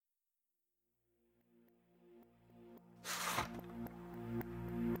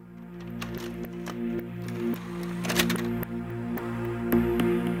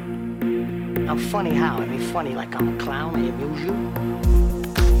funny how? I mean, funny like I'm a clown, I amuse you?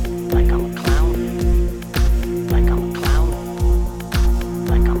 Like I'm a clown? Like I'm a clown?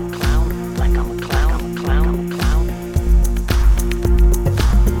 Like I'm a clown? Like I'm a clown? I'm a clown? I'm a clown?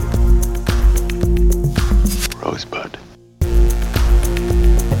 Rosebud.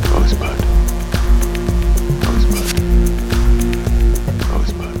 Rosebud. Rosebud.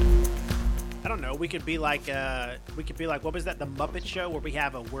 Rosebud. I don't know. We could be like what was that? The Muppet Show where we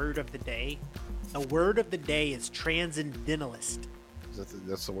have a word of the day. The word of the day is transcendentalist.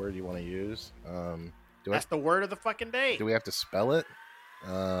 That's the word you want to use. That's the word of the fucking day. Do we have to spell it?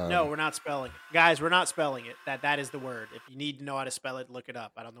 No, we're not spelling it, guys. We're not spelling it. That is the word. If you need to know how to spell it, look it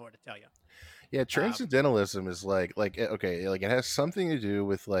up. I don't know what to tell you. Yeah, transcendentalism is like okay, like it has something to do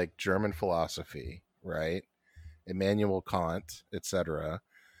with like German philosophy, right? Immanuel Kant, etc.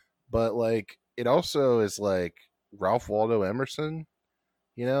 But like it also is like Ralph Waldo Emerson,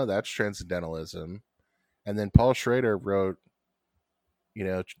 that's transcendentalism. And then Paul Schrader wrote,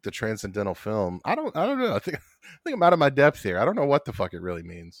 the transcendental film. I don't know. I think I'm out of my depth here. I don't know what the fuck it really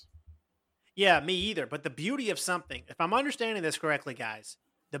means. Yeah, me either. But the beauty of something, if I'm understanding this correctly, guys,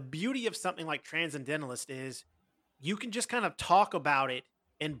 the beauty of something like transcendentalist is you can just kind of talk about it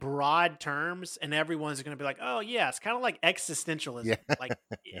in broad terms and everyone's going to be like, oh yeah, it's kind of like existentialism. Yeah. Like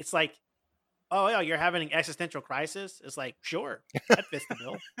it's like, oh yeah, you're having an existential crisis. It's like, sure, that fits the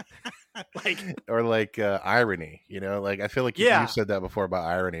bill. Or like irony, like I feel like you said that before about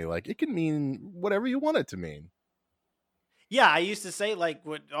irony. Like it can mean whatever you want it to mean. Yeah, I used to say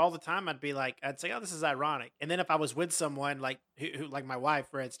all the time. I'd say, oh, this is ironic. And then if I was with someone like who like my wife,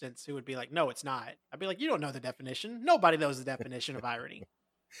 for instance, who would be like, no, it's not. I'd be like, you don't know the definition. Nobody knows the definition of irony.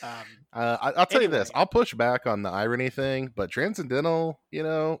 I'll tell you this. I'll push back on the irony thing, but transcendental,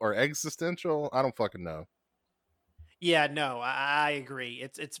 or existential, I don't fucking know. Yeah, no, I agree.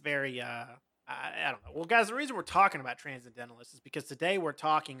 It's very I don't know. Well, guys, the reason we're talking about transcendentalists is because today we're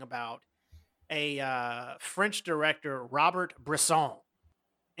talking about a French director, Robert Bresson.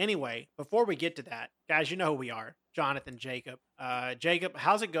 Anyway, before we get to that, guys, you know who we are, Jonathan, Jacob. Jacob,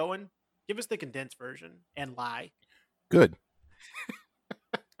 how's it going? Give us the condensed version and lie. Good.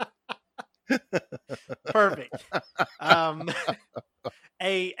 Perfect.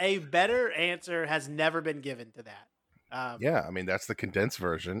 A better answer has never been given to that. Yeah, I mean that's the condensed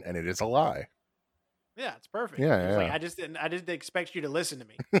version, and it is a lie. Yeah, it's perfect. Yeah. Like, I didn't expect you to listen to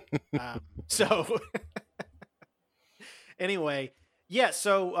me. So anyway, yeah.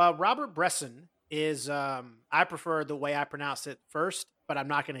 So Robert Bresson is I prefer the way I pronounce it first, but I'm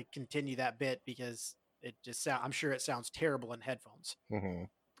not going to continue that bit because I'm sure it sounds terrible in headphones. Mm-hmm.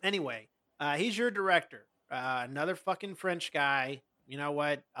 Anyway, he's your director. Another fucking French guy. You know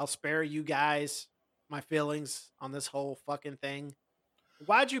what? I'll spare you guys my feelings on this whole fucking thing.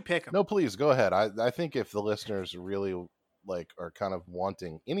 Why'd you pick him? No, please go ahead. I think if the listeners really are kind of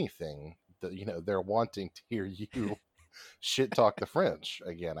wanting anything, that they're wanting to hear you shit talk the French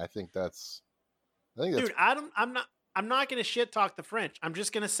again. I think that's dude. I'm not going to shit talk the French. I'm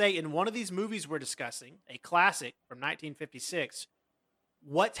just going to say in one of these movies we're discussing, a classic from 1956,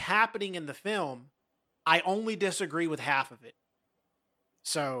 what's happening in the film, I only disagree with half of it.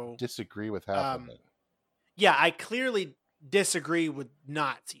 So disagree with half of it. Yeah, I clearly disagree with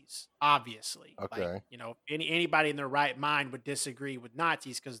Nazis, obviously. Okay. Anybody in their right mind would disagree with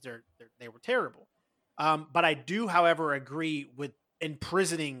Nazis because they were terrible. But I do, however, agree with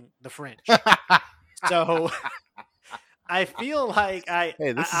imprisoning the French. So I feel like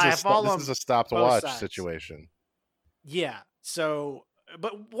this is a stop to watch situation. Yeah. So,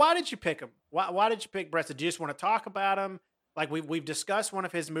 but why did you pick him? Why did you pick Bresson? Do you just want to talk about him? Like we've discussed one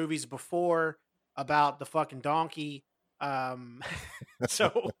of his movies before about the fucking donkey.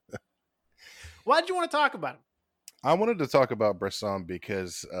 So why did you want to talk about him? I wanted to talk about Bresson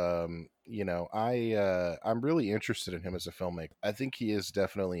because, I'm really interested in him as a filmmaker. I think he is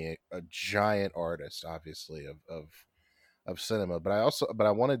definitely a giant artist, obviously of cinema, but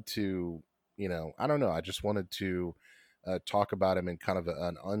I wanted to, I don't know. I just wanted to talk about him in kind of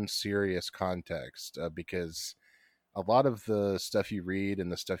an unserious context because a lot of the stuff you read and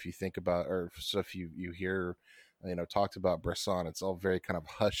the stuff you think about or stuff you hear, talked about Bresson, it's all very kind of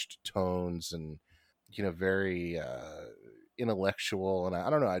hushed tones and, very intellectual. And I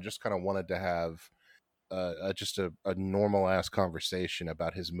don't know, I just kind of wanted to have just a normal ass conversation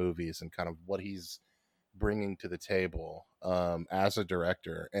about his movies and kind of what he's bringing to the table as a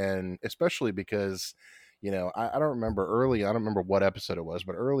director. And especially because, I don't remember what episode it was,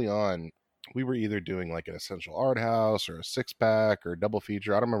 but early on, we were either doing like an essential art house or a 6-pack or a double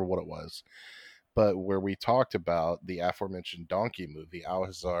feature. I don't remember what it was, but where we talked about the aforementioned donkey movie,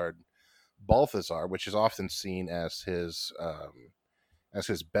 Alhazard Balthazar, which is often seen as his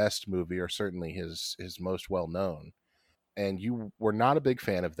best movie, or certainly his most well known. And you were not a big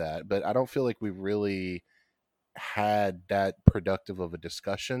fan of that, but I don't feel like we really had that productive of a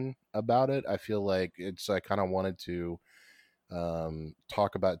discussion about it. I feel like I kind of wanted to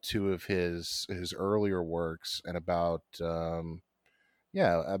talk about two of his earlier works, and about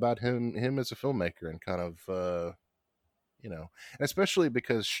about him as a filmmaker, and kind of and especially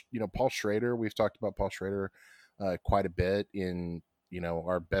because Paul Schrader. We've talked about Paul Schrader quite a bit in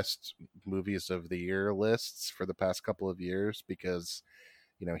our best movies of the year lists for the past couple of years, because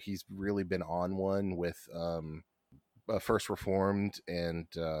he's really been on one with First Reformed and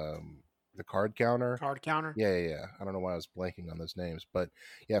the Card Counter. Card Counter. Yeah. I don't know why I was blanking on those names, but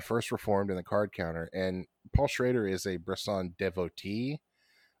yeah, First Reformed and the Card Counter. And Paul Schrader is a Bresson devotee,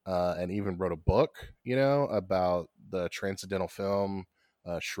 and even wrote a book, about the transcendental film,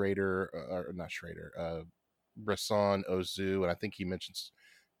 Bresson, Ozu, and I think he mentions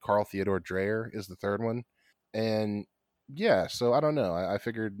Carl Theodor Dreyer is the third one. And yeah, so I don't know. I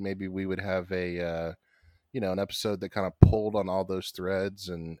figured maybe we would have a an episode that kind of pulled on all those threads,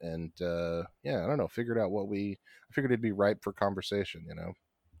 and I don't know, figured out I figured it'd be ripe for conversation.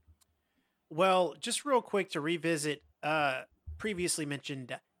 Well, just real quick to revisit previously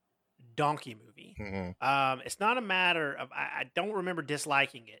mentioned Donkey movie. It's not a matter of I don't remember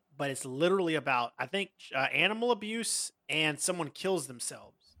disliking it, but it's literally about, I think, animal abuse, and someone kills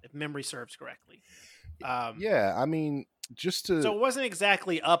themselves, if memory serves correctly. Yeah, I mean, so it wasn't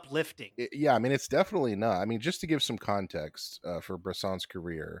exactly uplifting. Yeah, I mean, it's definitely not. I mean, just to give some context for Bresson's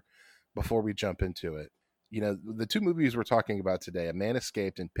career before we jump into it, the two movies we're talking about today, A Man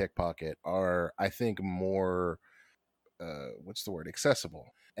Escaped and Pickpocket, are, I think, more what's the word, accessible,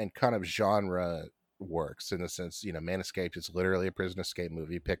 and kind of genre works, in the sense, Man Escaped is literally a prison escape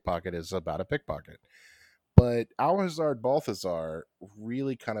movie. Pickpocket is about a pickpocket. But Alhazard Balthazar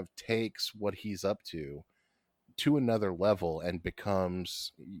really kind of takes what he's up to another level, and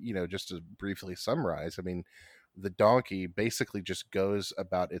becomes, just to briefly summarize, I mean, the donkey basically just goes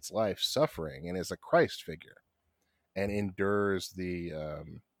about its life suffering, and is a Christ figure, and endures the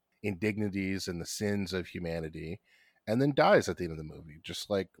indignities and the sins of humanity, and then dies at the end of the movie, just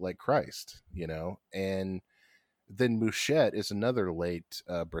like Christ. And then Mouchette is another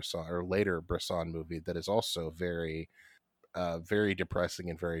later Bresson movie that is also very very depressing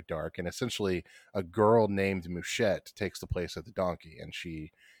and very dark. And essentially, a girl named Mouchette takes the place of the donkey, and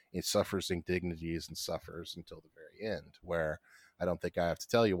she suffers indignities and suffers until the very end, where I don't think I have to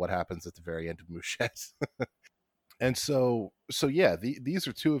tell you what happens at the very end of Mouchette. And so yeah, these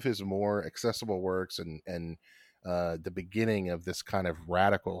are two of his more accessible works, and the beginning of this kind of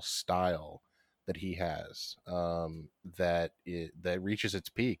radical style that he has, that reaches its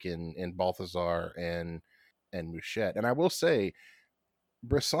peak in Balthazar and Mouchette. And I will say,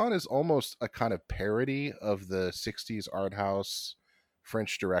 Bresson is almost a kind of parody of the 60s art house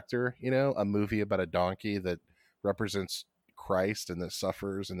French director, a movie about a donkey that represents Christ and that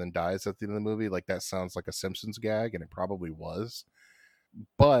suffers and then dies at the end of the movie. Like, that sounds like a Simpsons gag, and it probably was.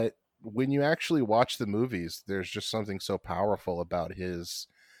 But when you actually watch the movies, there's just something so powerful about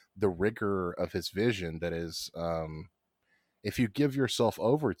the rigor of his vision that is, if you give yourself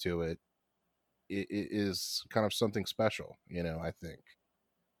over to it, it is kind of something special, I think.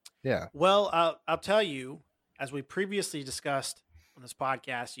 Yeah. Well, I'll tell you, as we previously discussed on this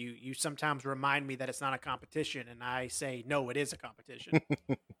podcast, you sometimes remind me that it's not a competition, and I say, no, it is a competition.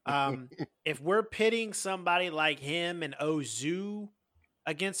 If we're pitting somebody like him and Ozu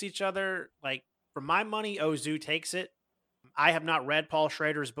against each other, like, for my money, Ozu takes it. I have not read Paul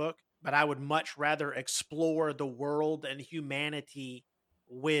Schrader's book, but I would much rather explore the world and humanity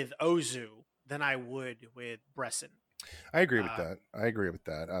with Ozu than I would with Bresson. I agree with that.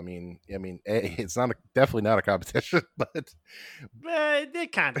 I mean, it's definitely not a competition, but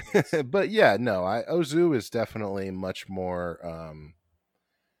it kind of is. But yeah, no, Ozu is definitely much more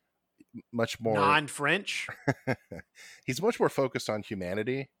non-French. He's much more focused on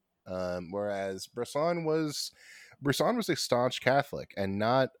humanity, whereas Bresson was a staunch Catholic, and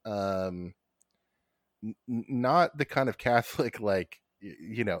not the kind of Catholic, like,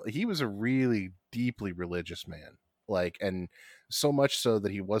 he was a really deeply religious man, like, and so much so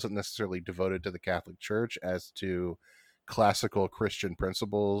that he wasn't necessarily devoted to the Catholic Church as to classical Christian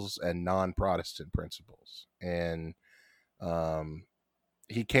principles and non-Protestant principles. And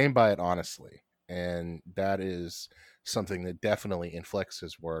he came by it honestly, and that is something that definitely inflects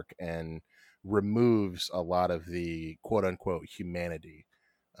his work and removes a lot of the quote-unquote humanity,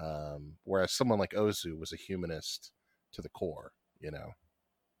 whereas someone like Ozu was a humanist to the core.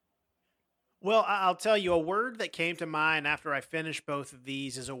 Well, I'll tell you a word that came to mind after I finished both of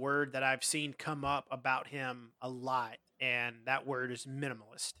these is a word that I've seen come up about him a lot, and that word is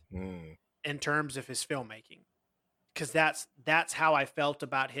minimalist Mm, in terms of his filmmaking. Because that's how I felt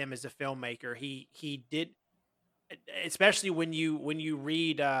about him as a filmmaker. He did, especially when you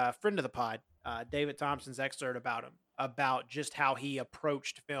read friend of the pod, David Thompson's excerpt about him, about just how he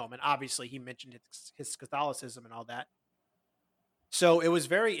approached film, and obviously he mentioned his Catholicism and all that. So it was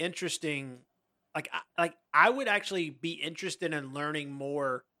very interesting. Like I would actually be interested in learning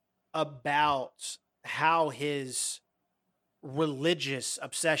more about how his religious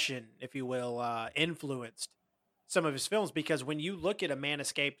obsession, if you will, influenced some of his films. Because when you look at A Man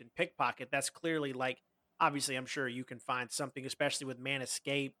Escaped and Pickpocket, that's clearly like, obviously, I'm sure you can find something, especially with Man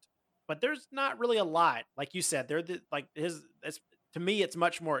Escaped, but there's not really a lot. Like you said, they're like his. To me, it's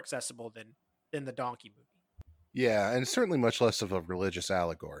much more accessible than the Donkey movie. yeah, and certainly much less of a religious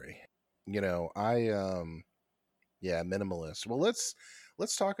allegory. Yeah, minimalist. Well,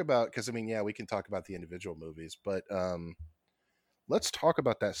 let's talk about, because I mean, yeah, we can talk about the individual movies, but let's talk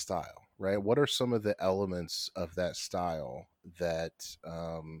about that style, right? What are some of the elements of that style that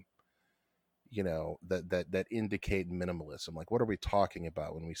that indicate minimalism? Like, what are we talking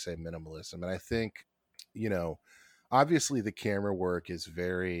about when we say minimalism? And I think, you know, obviously the camera work is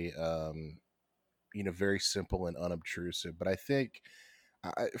very very simple and unobtrusive, but I think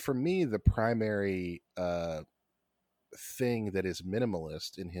for me the primary thing that is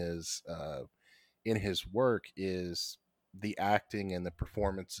minimalist in his work is the acting and the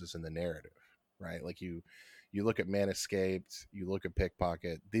performances and the narrative, right? Like you look at Man Escaped, you look at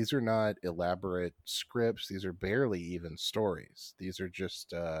Pickpocket. These are not elaborate scripts. These are barely even stories. These are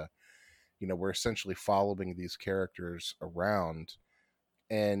just we're essentially following these characters around.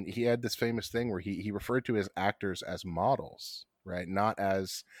 And he had this famous thing where he referred to his actors as models, right? Not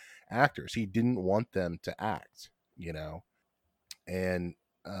as actors. He didn't want them to act, and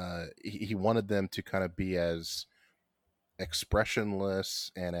he wanted them to kind of be as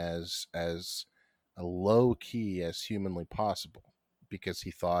expressionless and as a low key as humanly possible, because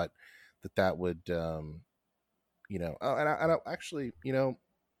he thought that would I don't actually,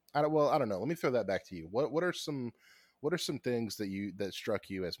 I don't know, let me throw that back to you. What are some things that struck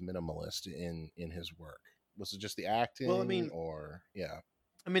you as minimalist in his work? Was it just the Well, acting, or yeah?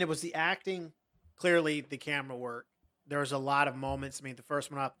 it was the acting, clearly the camera work. There was a lot of moments. I mean, the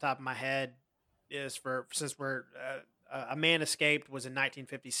first one off the top of my head is for since we're A Man Escaped was in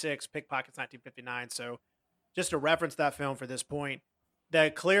 1956, Pickpockets 1959. So just to reference that film for this point,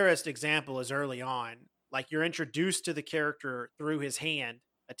 the clearest example is early on. Like you're introduced to the character through his hand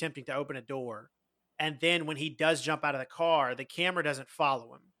attempting to open a door, and then when he does jump out of the car, the camera doesn't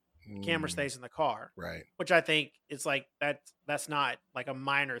follow him. The camera Mm, stays in the car, right. which I think is like that's not like a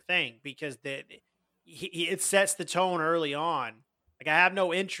minor thing because it sets the tone early on. Like I have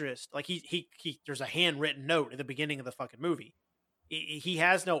no interest. Like he there's a handwritten note at the beginning of the fucking movie. He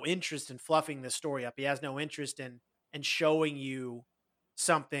has no interest in fluffing this story up. He has no interest in showing you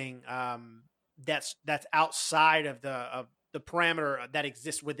something that's outside of the parameter that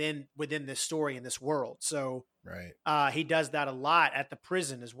exists within this story in this world. So Right. he does that a lot at the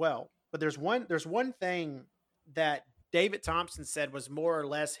prison as well. But there's one thing that David Thompson said was more or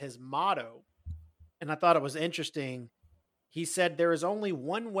less his motto, and I thought it was interesting. He said there is only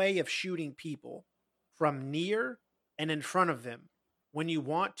one way of shooting people, from near and in front of them, when you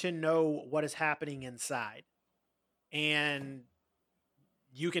want to know what is happening inside. And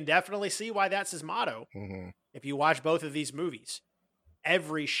you can definitely see why that's his motto. Hmm. If you watch both of these movies,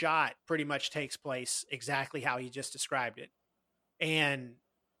 every shot pretty much takes place exactly how he just described it. And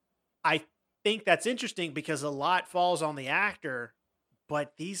I think that's interesting because a lot falls on the actor,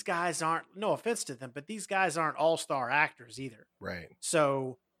 but these guys aren't, no offense to them, but these guys aren't all-star actors either. Right.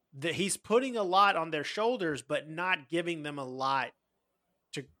 So he's putting a lot on their shoulders, but not giving them a lot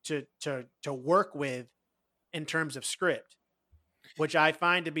to work with in terms of script, which I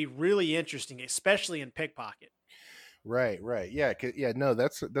find to be really interesting, especially in Pickpocket. Right, right. Yeah, yeah, no,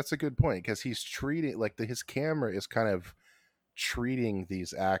 that's a good point, because he's treating, like, his camera is kind of treating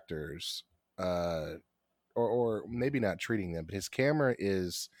these actors, uh or maybe not treating them, but his camera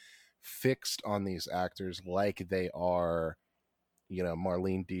is fixed on these actors like they are,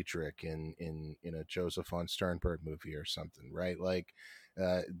 Marlene Dietrich in a Joseph von Sternberg movie or something, right? Like,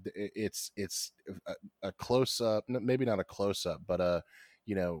 it's a close up, maybe not a close up, but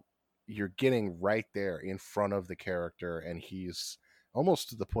you know, you're getting right there in front of the character, and he's almost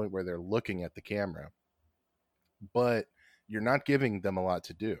to the point where they're looking at the camera, but you're not giving them a lot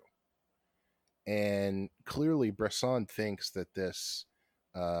to do. And clearly, Bresson thinks that this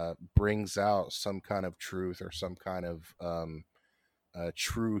brings out some kind of truth or some kind of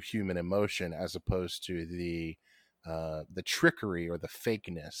true human emotion, as opposed to the trickery or the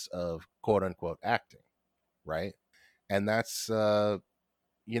fakeness of quote unquote acting, right? And that's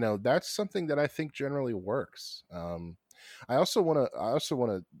that's something that I think generally works. I also want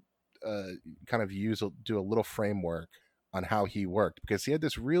to kind of do a little framework on how he worked, because he had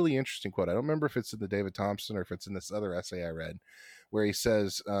this really interesting quote. I don't remember if it's in the David Thompson or if it's in this other essay I read, where he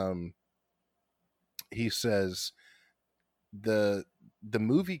says the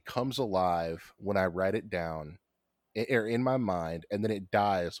movie comes alive when I write it down or in my mind, and then it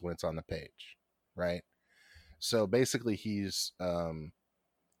dies when it's on the page, right? So basically, he's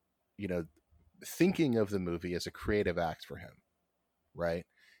you know thinking of the movie as a creative act for him, right?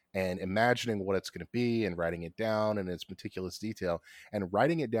 And imagining what it's going to be and writing it down in its meticulous detail. And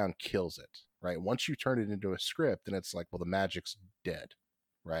writing it down kills it, right? Once you turn it into a script, then it's like, well, the magic's dead,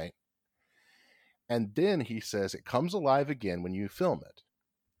 right? And then he says it comes alive again when you film it,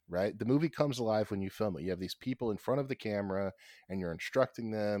 right? The movie comes alive when you film it. You have these people in front of the camera and you're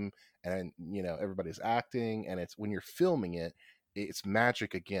instructing them, and everybody's acting, and it's when you're filming it, it's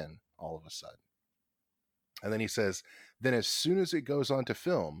magic again all of a sudden. And then he says, then as soon as it goes on to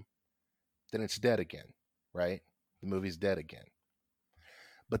film, then it's dead again, right? The movie's dead again.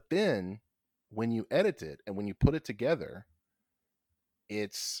 But then when you edit it and when you put it together,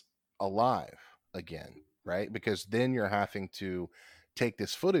 it's alive again, right? Because then you're having to take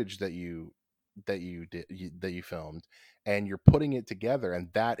this footage that you filmed, and you're putting it together,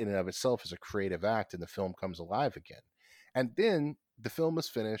 and that in and of itself is a creative act, and the film comes alive again. And then the film is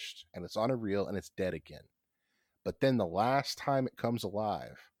finished and it's on a reel and it's dead again. But then the last time it comes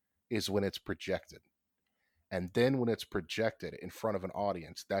alive is when it's projected. And then when it's projected in front of an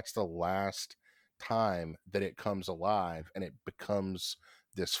audience, that's the last time that it comes alive, and it becomes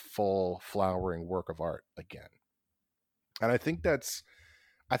this full flowering work of art again. And I think that's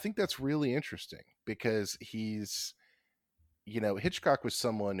really interesting, because Hitchcock was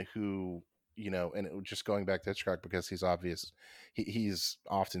someone who, and just going back to Hitchcock, because he's often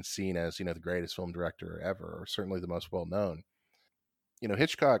seen as, the greatest film director ever, or certainly the most well known.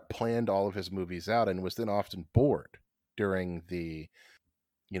 Hitchcock planned all of his movies out and was then often bored during the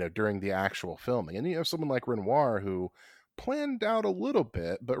actual filming. And you have someone like Renoir, who planned out a little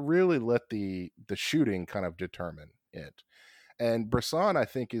bit, but really let the shooting kind of determine it. And Bresson, I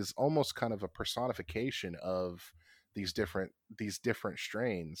think, is almost kind of a personification of these different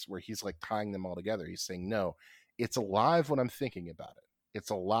strains, where he's like tying them all together. He's saying, no, it's alive when I'm thinking about it. It's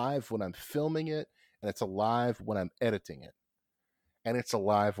alive when I'm filming it, and it's alive when I'm editing it, and it's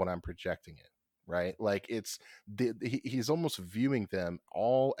alive when I'm projecting it, right? Like he's almost viewing them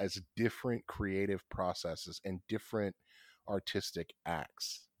all as different creative processes and different artistic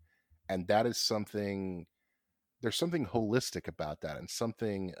acts. And that is something, there's something holistic about that, and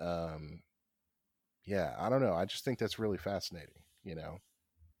something I don't know, I just think that's really fascinating.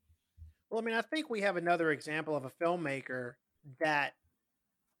 Well, I mean, I think we have another example of a filmmaker that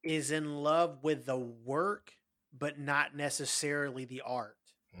is in love with the work, but not necessarily the art,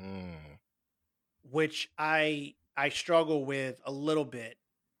 which I struggle with a little bit.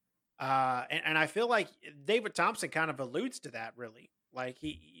 And I feel like David Thompson kind of alludes to that, really. Like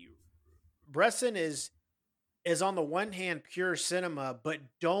Bresson is on the one hand pure cinema, but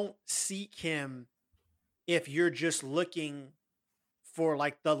don't seek him if you're just looking for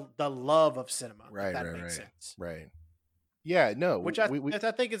like the love of cinema. Right, if that right, makes right, sense. right. Yeah, no, Which I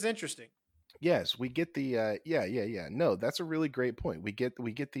think is interesting. Yes, we get the yeah. No, that's a really great point. We get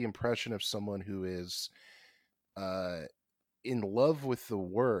the impression of someone who is in love with the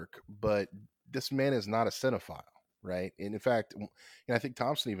work, but this man is not a cinephile, right? And in fact, I think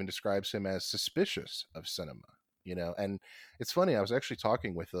Thompson even describes him as suspicious of cinema, And it's funny, I was actually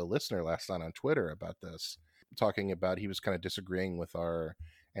talking with a listener last night on Twitter about this, talking about, he was kind of disagreeing with our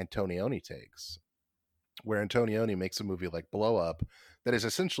Antonioni takes, where Antonioni makes a movie like Blow Up that is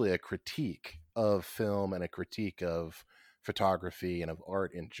essentially a critique of film and a critique of photography and of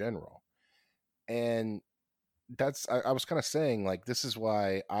art in general. And that's, I was kind of saying, like, this is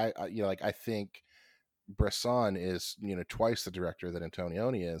why I think Bresson is, twice the director that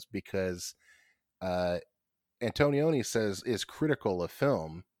Antonioni is, because Antonioni is critical of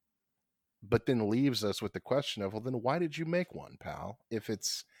film, but then leaves us with the question of, well, then why did you make one, pal? If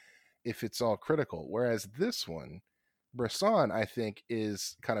it's all critical. Whereas this one, Bresson, I think,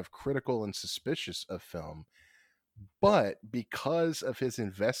 is kind of critical and suspicious of film, but because of his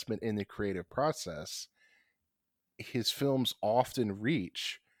investment in the creative process, his films often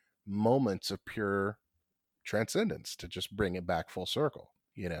reach moments of pure transcendence, to just bring it back full circle,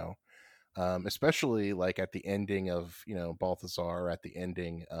 you know, especially like at the ending of, you know, Balthazar, at the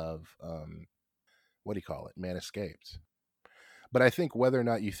ending of what do you call it, Man Escaped. But I think whether or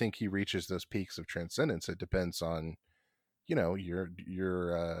not you think he reaches those peaks of transcendence, it depends on, you know, your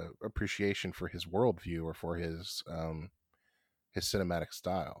appreciation for his worldview or for his cinematic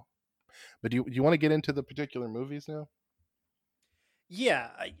style. But do you want to get into the particular movies now? Yeah,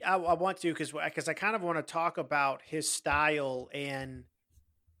 I want to because I kind of want to talk about his style and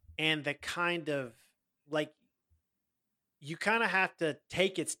the kind of like you kind of have to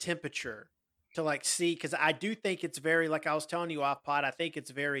take its temperature to like see because I do think it's very like I was telling you off pod. I think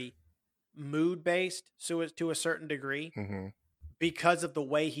it's very mood based, so to a certain degree Mm-hmm. because of the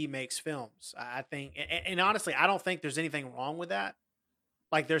way he makes films. I think, and honestly, I don't think there's anything wrong with that.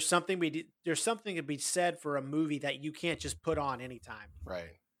 Like there's something to be said for a movie that you can't just put on anytime.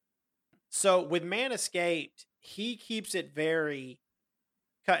 Right. So with Man Escaped, he keeps it very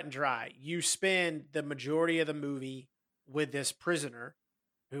cut and dry. You spend the majority of the movie with this prisoner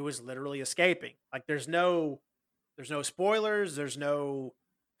who is literally escaping. Like there's no spoilers, there's no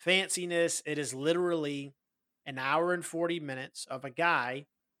fanciness. It is literally an hour and 40 minutes of a guy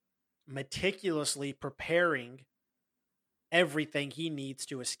meticulously preparing everything he needs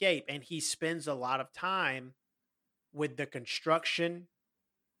to escape, and he spends a lot of time with the construction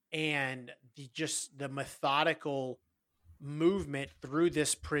and the methodical movement through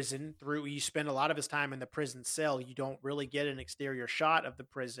this prison. Through You spend a lot of his time in the prison cell, you don't really get an exterior shot of the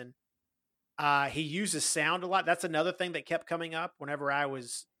prison. He uses sound a lot. That's another thing that kept coming up whenever I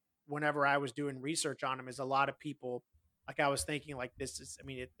was doing research on him. Is a lot of people, like, I was thinking like this is, I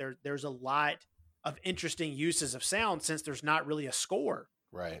mean, there's a lot of interesting uses of sound since there's not really a score.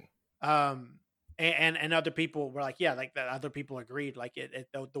 Right. um and other people were like, yeah, like that, other people agreed, like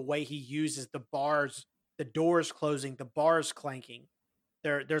the way he uses the bars, the doors closing, the bars clanking.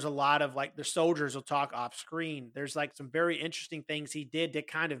 There's a lot of like the soldiers will talk off screen. There's like some very interesting things he did to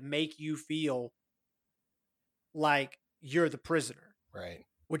kind of make you feel like you're the prisoner, Right.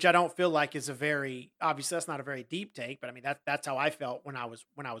 which I don't feel like is a very, obviously that's not a very deep take, but I mean that's how I felt when I was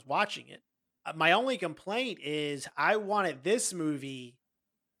watching it. My only complaint is I wanted this movie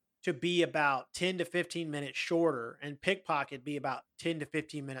to be about 10 to 15 minutes shorter and Pickpocket be about 10 to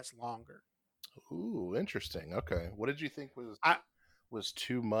 15 minutes longer. Ooh, interesting. Okay. What did you think I was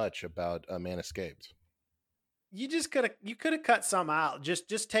too much about A Man Escaped? you could have cut some out.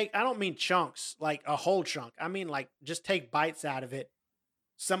 Just take, I don't mean chunks, like a whole chunk. I mean like just take bites out of it.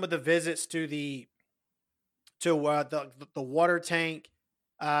 Some of the visits to the water tank,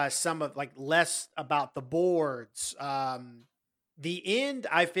 some of like less about the boards. The end,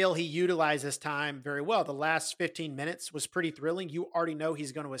 I feel he utilized his time very well. The last 15 minutes was pretty thrilling. You already know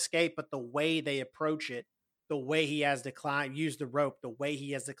he's going to escape, but the way they approach it, the way he has to climb, use the rope, the way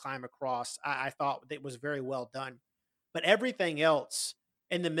he has to climb across, I thought it was very well done. But everything else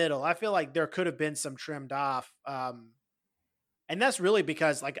in the middle, I feel like there could have been some trimmed off. And that's really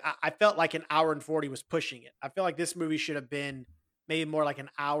because like I felt like an hour and 40 was pushing it. I feel like this movie should have been maybe more like an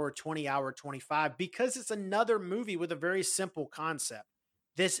hour 20, hour 25, because it's another movie with a very simple concept.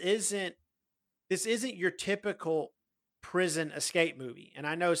 This isn't this isn't your typical prison escape movie. And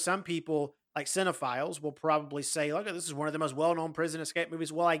I know some people like cinephiles will probably say, look, this is one of the most well-known prison escape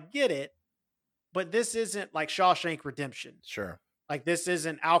movies. Well, I get it, but this isn't like Shawshank Redemption. Sure. Like this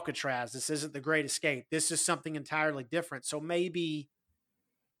isn't Alcatraz. This isn't The Great Escape. This is something entirely different. So maybe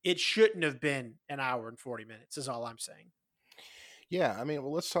it shouldn't have been an hour and 40 minutes is all I'm saying. Yeah, I mean,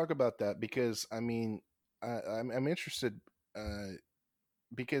 well, let's talk about that because I mean, I'm interested uh,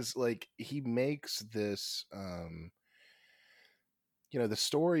 because like he makes this, you know, the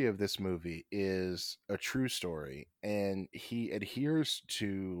story of this movie is a true story, and he adheres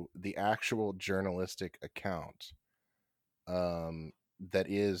to the actual journalistic account that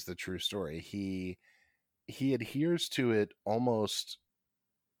is the true story. He adheres to it almost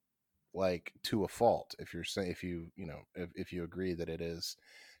like to a fault. If you're saying, if you know, if you agree that it is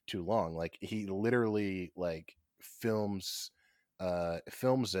too long, like he literally like films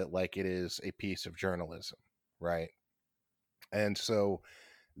films it like it is a piece of journalism, right? And so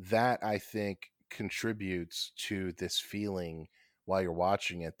that I think contributes to this feeling while you're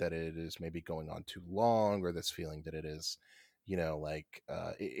watching it that it is maybe going on too long, or this feeling that it is, you know, like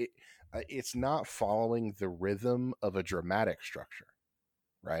it's not following the rhythm of a dramatic structure,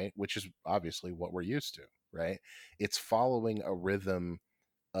 right? Which is obviously what we're used to, right? It's following a rhythm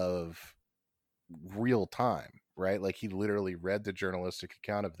of real time, right? Like he literally read the journalistic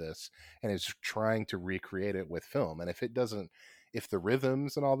account of this and is trying to recreate it with film. And if it doesn't, if the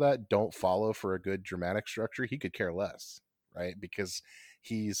rhythms and all that don't follow for a good dramatic structure, he could care less, right? Because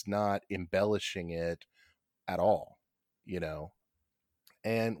He's not embellishing it at all, you know,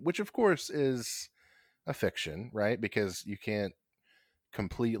 and which of course is a fiction, right? Because you can't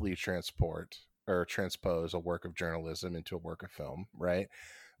completely transport or transpose a work of journalism into a work of film, right?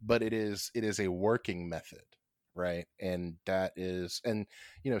 But it is a working method, right? And that is, and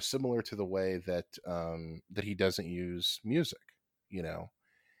you know, similar to the way that that he doesn't use music, you know.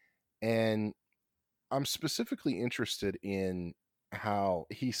 And I'm specifically interested in how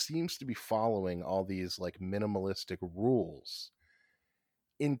he seems to be following all these like minimalistic rules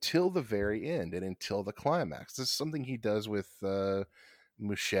until the very end and until the climax. This is something he does with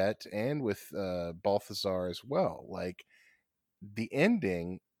Mouchette and with Balthazar as well. Like the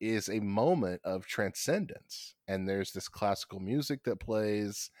ending is a moment of transcendence, and there's this classical music that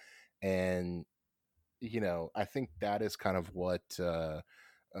plays, and you know, I think that is kind of what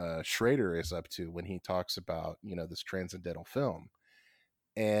Schrader is up to when he talks about, you know, this transcendental film.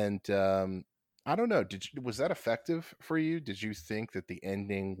 And I don't know, was that effective for you? Did you think that the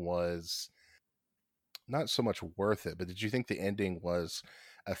ending was not so much worth it, but did you think the ending was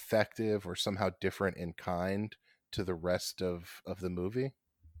effective or somehow different in kind to the rest of the movie?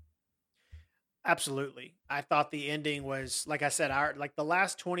 Absolutely. I thought the ending was, like I said, our like the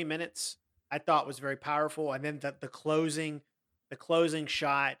last 20 minutes I thought was very powerful. And then the closing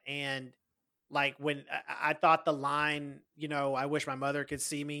shot, and like when I thought the line, you know, I wish my mother could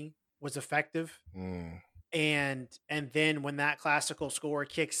see me, was effective. Mm, And then when that classical score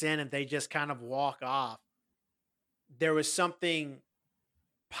kicks in and they just kind of walk off, there was something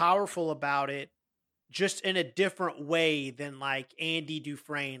powerful about it, just in a different way than like Andy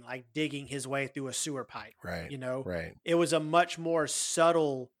Dufresne, like digging his way through a sewer pipe. right, You know, right, it was a much more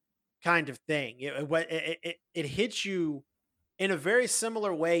subtle kind of thing. It hits you in a very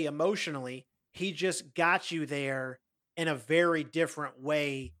similar way emotionally. He just got you there in a very different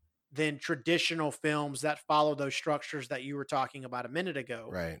way than traditional films that follow those structures that you were talking about a minute ago.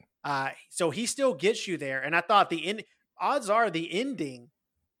 right. So he still gets you there. And I thought the end, odds are the ending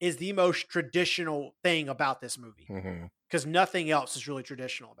is the most traditional thing about this movie, Hmm. because nothing else is really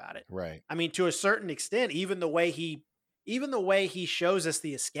traditional about it. Right, I mean, to a certain extent, even the way he shows us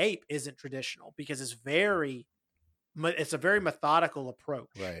the escape isn't traditional, because it's a very methodical approach.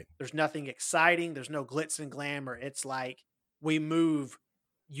 right, There's nothing exciting. There's no glitz and glamour. It's like we move,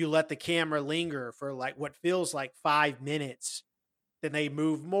 you let the camera linger for like what feels like 5 minutes, then they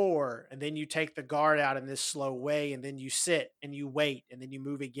move more, and then you take the guard out in this slow way, and then you sit and you wait, and then you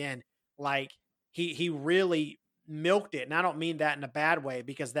move again. Like he really milked it, and I don't mean that in a bad way,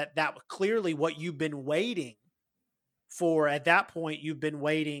 because that was clearly what you've been waiting for. At that point, you've been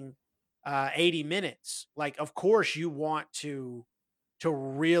waiting 80 minutes. Like, of course, you want to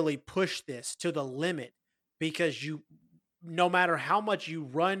really push this to the limit, because you, no matter how much you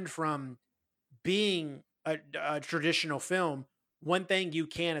run from being a traditional film, one thing you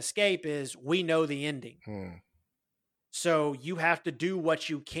can't escape is we know the ending. hmm. So you have to do what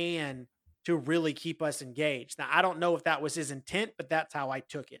you can to really keep us engaged. Now, I don't know if that was his intent, but that's how I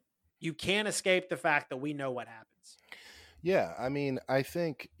took it. You can't escape the fact that we know what happens. Yeah, I mean, I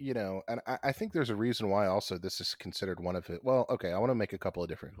think, you know, and I think there's a reason why also this is considered one of it. Well, okay, I want to make a couple of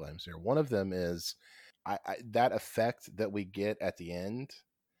different claims here. One of them is that effect that we get at the end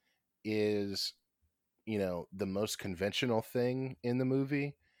is, you know, the most conventional thing in the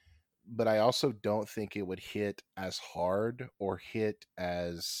movie, but I also don't think it would hit as hard or hit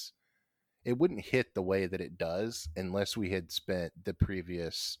as it wouldn't hit the way that it does unless we had spent the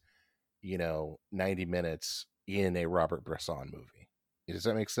previous, you know, 90 minutes in a Robert Bresson movie. Does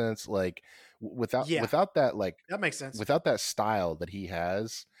that make sense? Like Yeah, without that, like that makes sense. without that style that he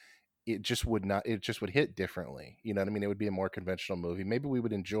has, it just would not, it just would hit differently. You know what I mean? It would be a more conventional movie. Maybe we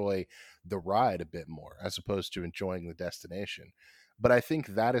would enjoy the ride a bit more as opposed to enjoying the destination. But I think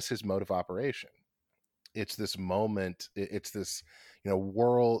that is his mode of operation. It's this moment, it's this, you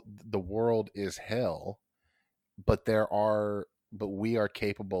know, the world is hell, but but we are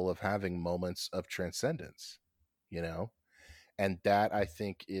capable of having moments of transcendence, you know. And that I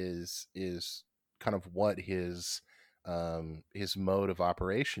think is kind of what his mode of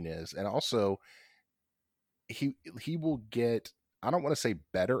operation is. And also he will get, I don't want to say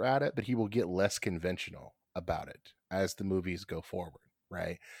better at it, but he will get less conventional about it as the movies go forward,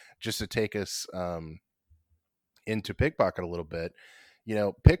 right? Just to take us into Pickpocket a little bit, you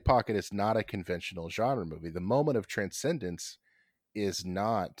know, Pickpocket is not a conventional genre movie. The moment of transcendence is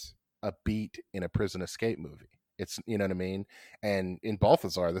not a beat in a prison escape movie. It's, you know what I mean? And in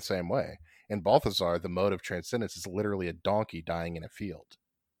Balthazar, the same way. In Balthazar, the mode of transcendence is literally a donkey dying in a field,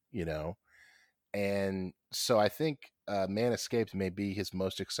 you know? And so I think Man Escaped may be his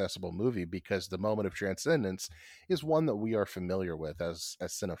most accessible movie because the moment of transcendence is one that we are familiar with as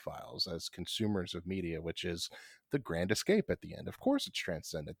cinephiles, as consumers of media, which is the grand escape at the end. Of course, it's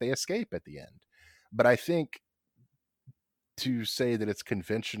transcendent. They escape at the end. But I think to say that it's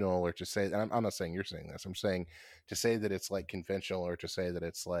conventional, or to say, I'm not saying you're saying this, I'm saying to say that it's like conventional, or to say that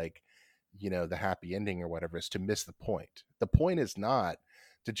it's like, the happy ending or whatever, is to miss the point. The point is not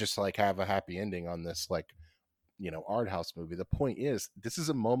to just like have a happy ending on this like, art house movie. The point is this is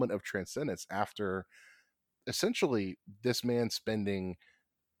a moment of transcendence after essentially this man spending,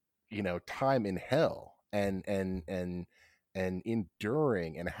 time in hell, and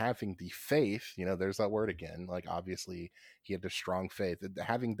enduring and having the faith, there's that word again, like obviously he had a strong faith,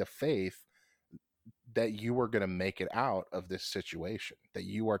 having the faith that you are going to make it out of this situation, that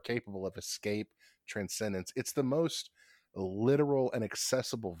you are capable of escape, transcendence. It's the most literal and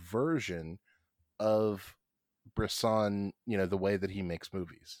accessible version of Bresson, the way that he makes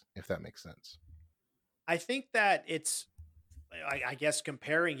movies, if that makes sense. I think that it's, I guess,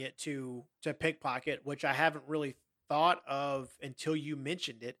 comparing it to Pickpocket, which I haven't really thought of until you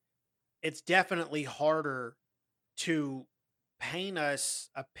mentioned it. It's definitely harder to paint us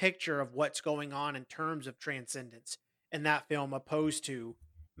a picture of what's going on in terms of transcendence in that film opposed to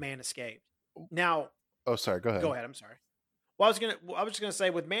Man Escaped. Now, Oh, sorry, go ahead. go ahead. I'm sorry. Well, I was just gonna say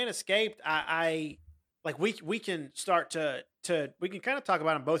with Man Escaped, I like we can start to we can kind of talk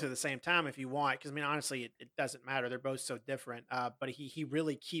about them both at the same time if you want, because I mean honestly it doesn't matter. They're both so different. But he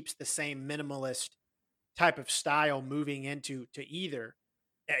really keeps the same minimalist type of style moving into to either.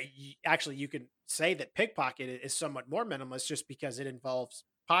 Actually, you can say that Pickpocket is somewhat more minimalist just because it involves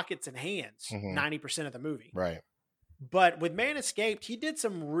pockets and hands Mhm. 90% of the movie. Right. But with Man Escaped, he did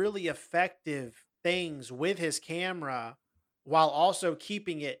some really effective things with his camera while also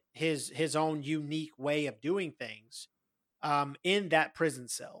keeping it his own unique way of doing things in that prison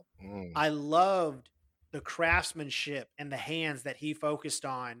cell. Mm. I loved the craftsmanship and the hands that he focused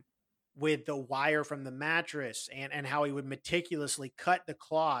on with the wire from the mattress, and how he would meticulously cut the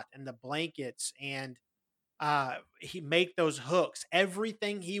cloth and the blankets, and he make those hooks.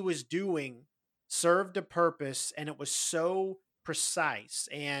 Everything he was doing served a purpose, and it was so precise.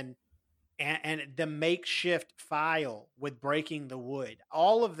 And the makeshift file with breaking the wood,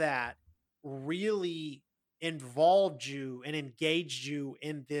 all of that really involved you and engaged you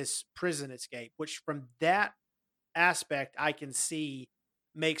in this prison escape, which from that aspect I can see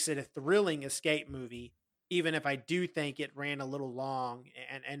makes it a thrilling escape movie, even if I do think it ran a little long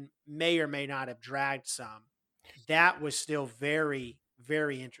and may or may not have dragged some. That was still very,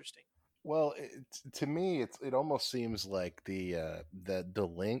 very interesting. Well, to me, it almost seems like the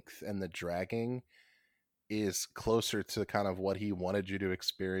length and the dragging is closer to kind of what he wanted you to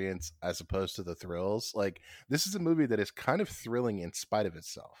experience as opposed to the thrills. Like this is a movie that is kind of thrilling in spite of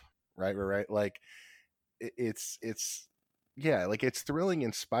itself, right? Right, right. Like it's yeah, like it's thrilling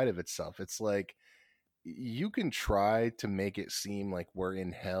in spite of itself. It's like you can try to make it seem like we're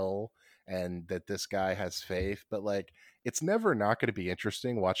in hell and that this guy has faith, but like it's never not going to be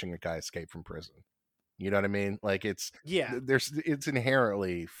interesting watching a guy escape from prison. You know what I mean? Like Yeah. it's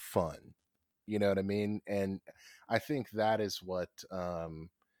inherently fun. You know what I mean? And I think that is what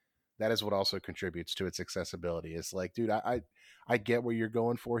also contributes to its accessibility. It's like, dude, I get what you're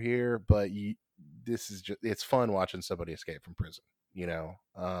going for here, but this is just, it's fun watching somebody escape from prison, you know?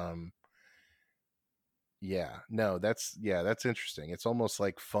 Yeah, no, that's interesting. It's almost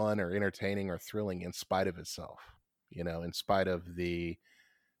like fun or entertaining or thrilling in spite of itself, in spite of the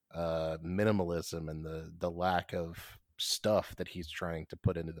minimalism and the lack of stuff that he's trying to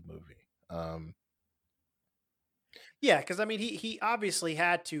put into the movie. Yeah, because I mean he obviously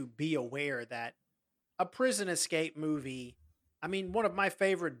had to be aware that a prison escape movie. I mean, one of my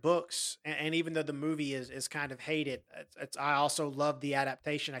favorite books, and even though the movie is kind of hated, I also love the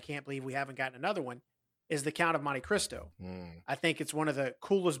adaptation. I can't believe we haven't gotten another one. Is The Count of Monte Cristo? Mm, I think it's one of the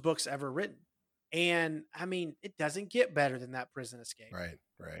coolest books ever written, and I mean, it doesn't get better than that prison escape. right,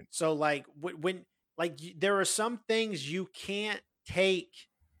 right. So, like when like there are some things take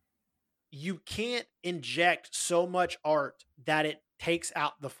you can't inject so much art that it takes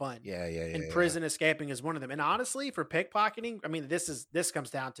out the fun. Yeah, yeah, yeah, And yeah. prison escaping is one of them. And honestly, for pickpocketing, I mean, this comes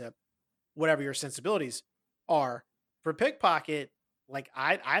down to whatever your sensibilities are. For pickpocket, like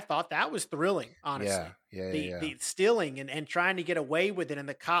I thought that was thrilling, Yeah, honestly. yeah, yeah, The yeah. the stealing and trying to get away with it, and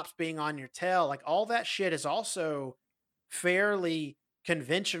the cops being on your tail, like all that shit is also fairly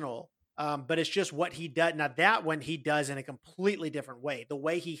conventional. But it's just what he does. Now that one he does in a completely different way. The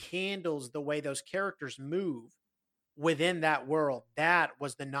way he handles the way those characters move within that world, that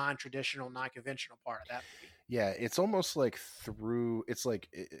was the non-traditional, non-conventional part of that movie. Yeah, it's almost like it's like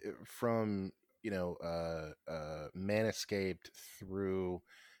from, Man Escaped through,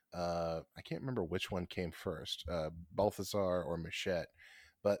 I can't remember which one came first, Balthazar or Machete,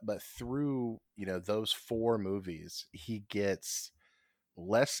 but through, those four movies, he gets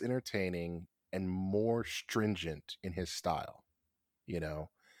less entertaining and more stringent in his style, you know.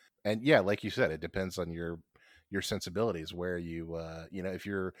 And yeah, like you said, it depends on your sensibilities, where if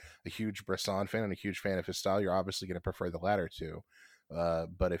you're a huge Bresson fan and a huge fan of his style, you're obviously going to prefer the latter two.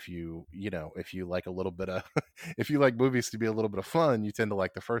 But if you like a little bit of if you like movies to be a little bit of fun, you tend to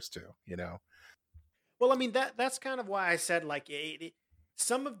like the first two. Well, I mean, that's kind of why I said, like,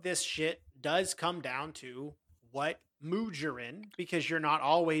 some of this shit does come down to what mood you're in, because you're not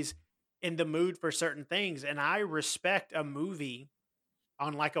always in the mood for certain things. And I respect a movie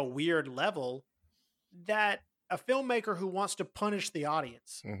on like a weird level, that a filmmaker who wants to punish the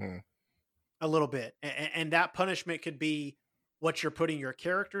audience Hmm. a little bit, and that punishment could be what you're putting your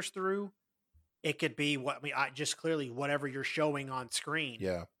characters through. It could be what, I mean, just clearly whatever you're showing on screen.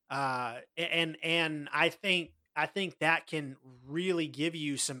 Yeah. And I think that can really give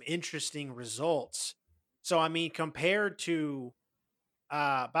you some interesting results. So I mean, compared to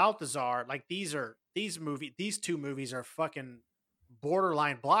Balthazar, like, these two movies are fucking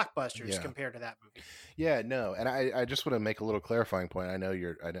borderline blockbusters Yeah. compared to that movie. Yeah, no, and I just want to make a little clarifying point. I know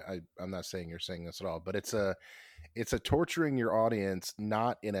I'm not saying you're saying this at all, but it's a torturing your audience,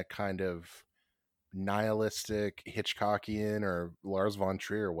 not in a kind of nihilistic Hitchcockian or Lars von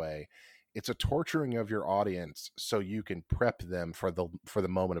Trier way. It's a torturing of your audience so you can prep them for the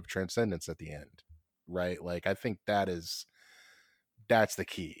moment of transcendence at the end, right? Like, I think that's the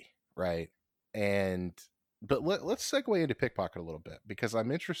key, right? And but let's segue into Pickpocket a little bit, because I'm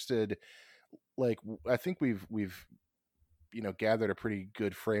interested. Like, I think we've gathered a pretty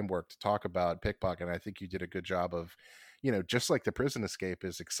good framework to talk about Pickpocket, and I think you did a good job of, just like The Prison Escape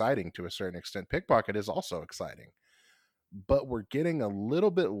is exciting to a certain extent, Pickpocket is also exciting, but we're getting a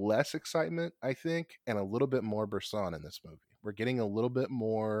little bit less excitement, I think, and a little bit more Bresson in this movie. We're getting a little bit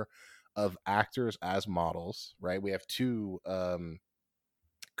more of actors as models, right? We have two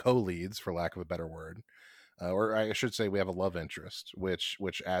co-leads, for lack of a better word, or I should say we have a love interest, which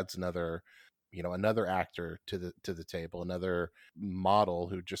adds another actor to the table, another model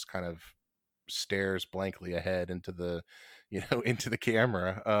who just kind of stares blankly ahead into the into the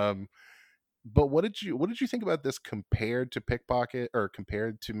camera. But what did you think about this compared to Pickpocket, or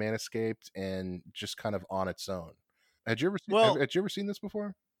compared to Man Escaped, and just kind of on its own? Well, Had you ever seen this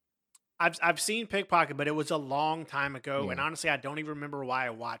before? I've seen Pickpocket, but it was a long time ago, and Mm, honestly, I don't even remember why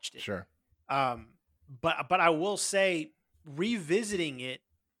I watched it. sure. Um, but I will say, revisiting it,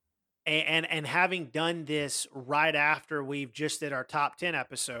 and having done this right after we've just did our top 10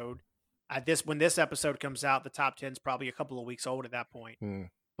 episode. This When this episode comes out, the top 10 is probably a couple of weeks old at that point. Mm,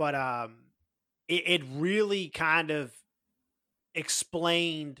 But it really kind of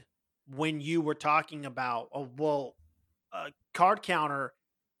explained, when you were talking about, oh, well, Card Counter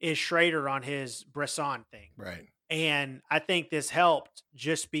is Schrader on his Bresson thing. right. And I think this helped,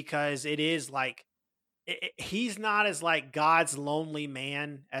 just because it is like, he's not as like God's lonely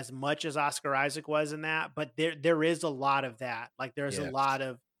man as much as Oscar Isaac was in that, but there is a lot of that. Like, Yes.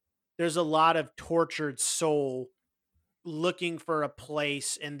 there's a lot of tortured soul looking for a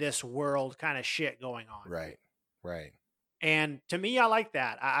place in this world kind of shit going on. Right. Right. And to me, I like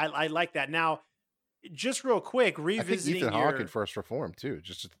that. I like that. Now, just real quick, I think revisiting Ethan Hawke in your First Reformed too.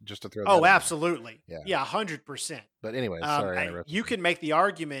 Just to throw that Oh, in there. absolutely. Yeah. Yeah, 100%. But anyway, sorry, I interrupted. You can make the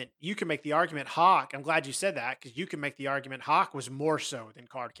argument. Hawk. I'm glad you said that, because you can make the argument Hawk was more so than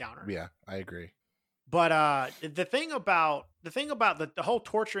Card Counter. Yeah, I agree. But the thing about the whole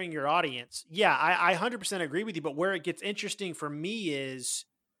torturing your audience, yeah, I 100% agree with you. But where it gets interesting for me is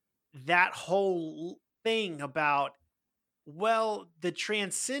that whole thing about, well, the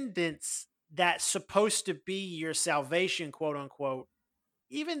transcendence that's supposed to be your salvation, quote unquote.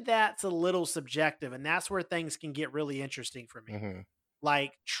 Even that's a little subjective, and that's where things can get really interesting for me. Hmm.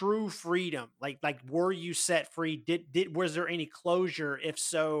 Like, true freedom, like were you set free? Was there any closure? If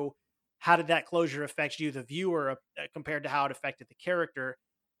so, how did that closure affect you, the viewer, compared to how it affected the character,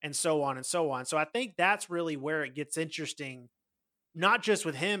 and so on and so on. So I think that's really where it gets interesting, not just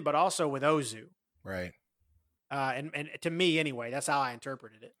with him, but also with Ozu. Right. And to me, anyway, that's how I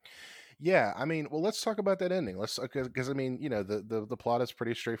interpreted it. Yeah, I mean, well, let's talk about that ending. Let's, because I mean, the plot is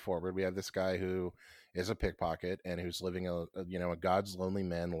pretty straightforward. We have this guy who is a pickpocket and who's living a God's lonely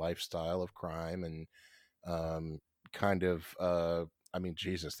man lifestyle of crime, and kind of I mean,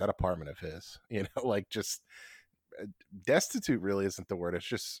 Jesus, that apartment of his, like, just destitute really isn't the word. It's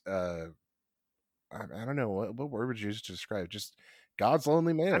just I don't know what word would you use to describe? Just God's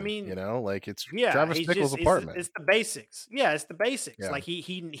lonely I man, mean, like it's yeah, Travis he's Bickle's just apartment. it's the basics. Yeah, it's the basics. Yeah. Like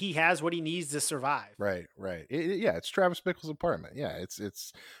he has what he needs to survive. Right, right. Yeah, it's Travis Bickle's apartment. Yeah, it's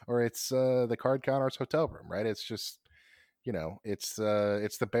the card counter's hotel room, right? It's just it's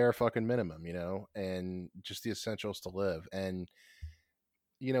the bare fucking minimum, and just the essentials to live. And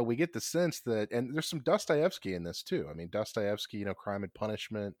we get the sense that, and there's some Dostoevsky in this too. I mean, Dostoevsky, Crime and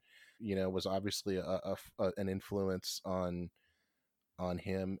Punishment, was obviously an influence on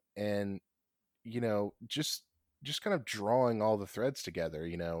him, and just kind of drawing all the threads together,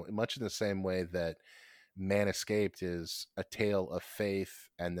 much in the same way that Man Escaped is a tale of faith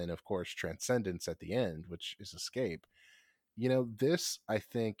and then of course transcendence at the end, which is escape. This I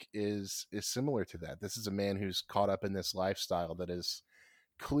think is similar to that. This is a man who's caught up in this lifestyle that is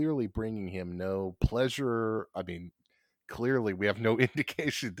clearly bringing him no pleasure. I mean, clearly we have no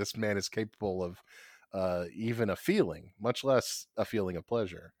indication this man is capable of even a feeling, much less a feeling of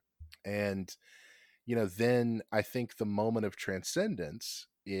pleasure. And then I think the moment of transcendence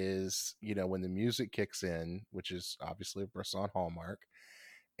is when the music kicks in, which is obviously a Bresson hallmark,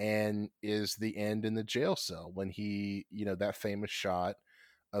 and is the end in the jail cell when he, that famous shot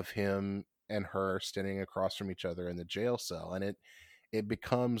of him and her standing across from each other in the jail cell. And it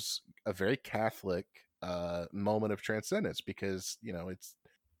becomes a very Catholic moment of transcendence, because it's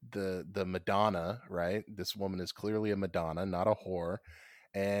the Madonna, right? This woman is clearly a Madonna, not a whore,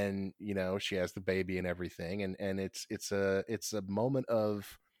 and she has the baby and everything, and it's a moment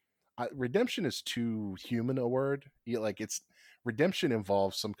of redemption is too human a word. Like, it's redemption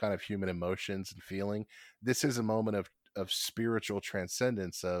involves some kind of human emotions and feeling. This is a moment of spiritual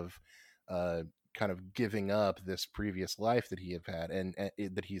transcendence, of kind of giving up this previous life that he have had, and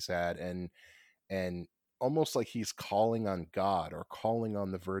that he's had, and almost like he's calling on God or calling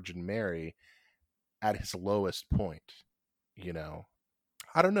on the Virgin Mary at his lowest point.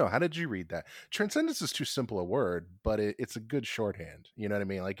 I don't know. How did you read that? Transcendence is too simple a word, but it's a good shorthand. You know what I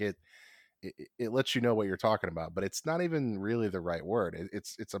mean? Like it lets you know what you're talking about, but it's not even really the right word.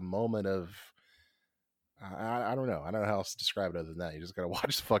 It's a moment of I don't know. I don't know how else to describe it other than that. You just got to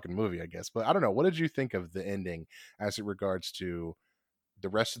watch the fucking movie, I guess. But I don't know. What did you think of the ending as it regards to the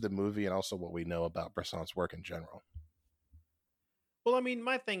rest of the movie, and also what we know about Bresson's work in general? Well, I mean,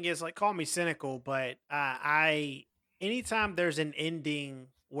 my thing is, like, call me cynical, but anytime there's an ending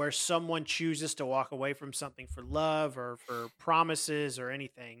where someone chooses to walk away from something for love or for promises or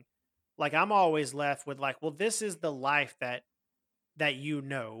anything, like, I'm always left with, like, well, this is the life that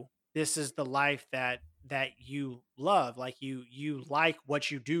this is the life that you love. Like, you like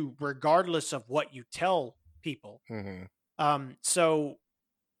what you do regardless of what you tell people. Mm-hmm. So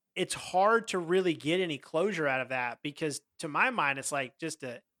it's hard to really get any closure out of that, because to my mind it's like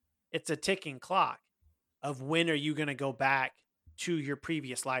it's a ticking clock of when are you going to go back to your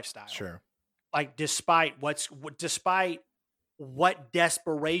previous lifestyle. Sure. Like, despite what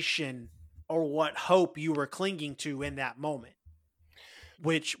desperation or what hope you were clinging to in that moment,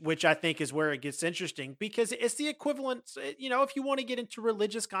 which I think is where it gets interesting, because it's the equivalent, if you want to get into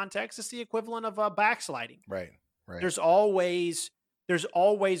religious context, it's the equivalent of backsliding. Right. There's always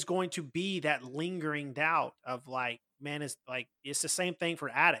going to be that lingering doubt of, like, man, it's the same thing for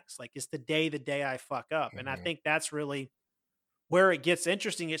addicts. Like, it's the day I fuck up. Mm-hmm. And I think that's really where it gets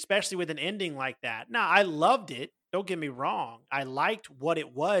interesting, especially with an ending like that. Now, I loved it. Don't get me wrong. I liked what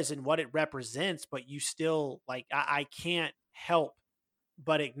it was and what it represents, but you still, like, I can't help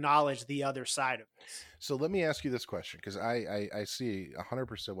but acknowledge the other side of this. So let me ask you this question, because I see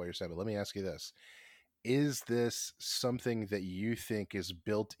 100% what you're saying, but let me ask you this. Is this something that you think is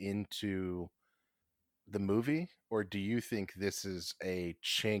built into the movie, or do you think this is a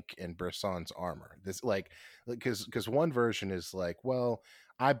chink in Bresson's armor? This, like, because one version is like, well,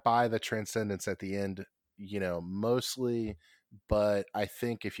 I buy the transcendence at the end, mostly, but I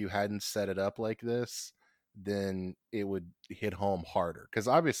think if you hadn't set it up like this, then it would hit home harder. Because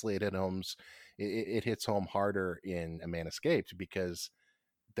obviously it hits home harder in A Man Escaped, because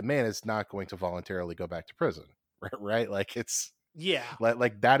the man is not going to voluntarily go back to prison, right? Like, it's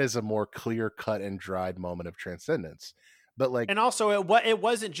like that is a more clear cut and dried moment of transcendence. But, like, and also it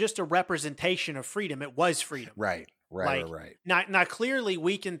wasn't just a representation of freedom; it was freedom. Right. Now, clearly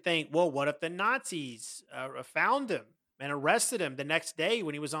we can think, well, what if the Nazis found him and arrested him the next day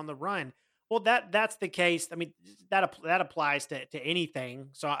when he was on the run? Well, that's the case. I mean, that applies to anything.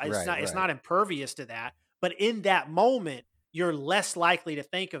 So it's not impervious to that. But in that moment, you're less likely to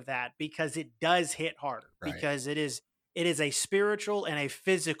think of that, because it does hit harder, because it is It is a spiritual and a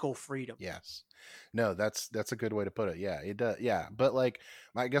physical freedom. Yes. No, that's a good way to put it. Yeah, it does. Yeah, but like,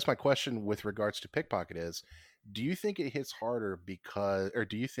 I guess my question with regards to pickpocket is, do you think it hits harder because, or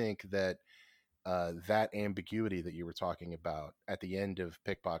do you think that that ambiguity that you were talking about at the end of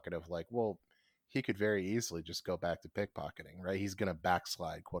pickpocket of like, well, he could very easily just go back to pickpocketing, right? He's going to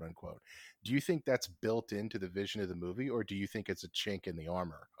backslide, quote unquote. Do you think that's built into the vision of the movie, or do you think it's a chink in the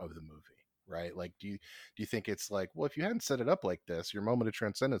armor of the movie? Right? Like, do you think it's like, well, if you hadn't set it up like this, your moment of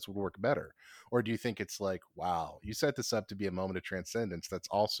transcendence would work better? Or do you think it's like, wow, you set this up to be a moment of transcendence that's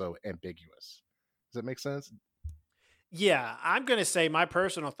also ambiguous? Does that make sense? Yeah, I'm going to say my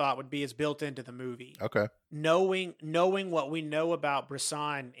personal thought would be it's built into the movie. Okay. Knowing what we know about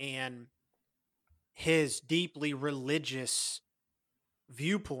Bresson and his deeply religious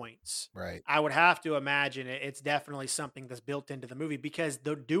viewpoints, Right. I would have to imagine it's definitely something that's built into the movie because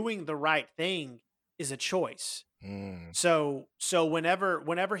the doing the right thing is a choice. Mm, So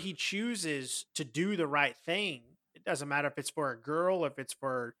whenever he chooses to do the right thing, it doesn't matter if it's for a girl, if it's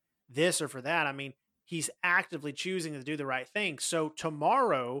for this or for that. I mean, he's actively choosing to do the right thing. So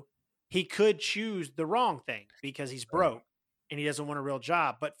tomorrow he could choose the wrong thing because he's right. broke and he doesn't want a real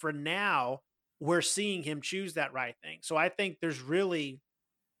job. But for now, we're seeing him choose that right thing. So I think there's really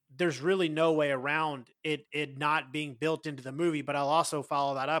no way around it not being built into the movie. But I'll also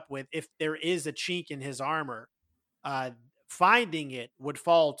follow that up with if there is a chink in his armor, uh, finding it would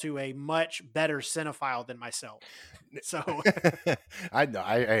fall to a much better cinephile than myself. So, I know.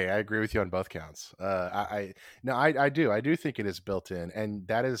 I agree with you on both counts. I no, I do think it is built in, and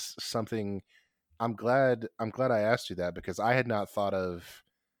that is something. I'm glad I asked you that because I had not thought of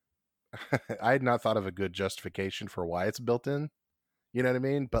I had not thought of a good justification for why it's built in. You know what I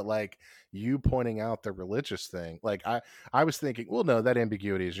mean? But like you pointing out the religious thing, like I was thinking, well, no, that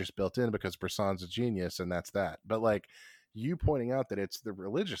ambiguity is just built in because Bresson's a genius and that's that. But like you pointing out that it's the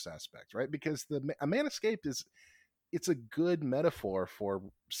religious aspect, right? Because a man escaped is it's a good metaphor for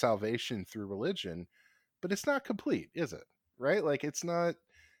salvation through religion, but it's not complete, is it? Right? Like it's not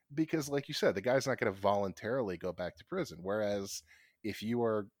because like you said, the guy's not going to voluntarily go back to prison. Whereas if you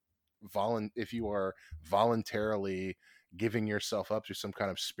are if you are voluntarily giving yourself up to some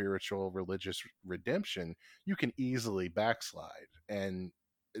kind of spiritual religious redemption, you can easily backslide. And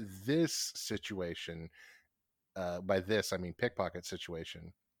this situation, by this I mean pickpocket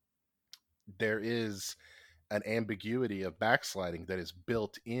situation, there is an ambiguity of backsliding that is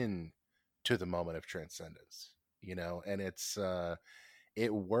built in to the moment of transcendence, and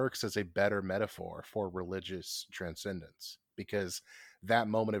it works as a better metaphor for religious transcendence because that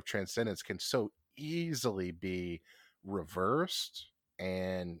moment of transcendence can so easily be reversed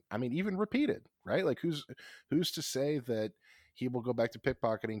and I mean even repeated, right? Like who's to say that he will go back to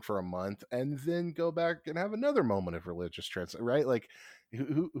pickpocketing for a month and then go back and have another moment of religious transcendence, right? Like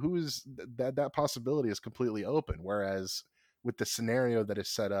who's that possibility is completely open, whereas with the scenario that is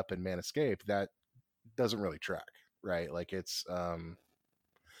set up in Man Escape, that doesn't really track, right? Like it's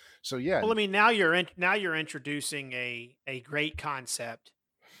so yeah. well, I mean, now you're introducing a great concept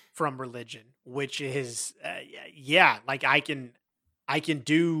from religion, which is yeah, like I can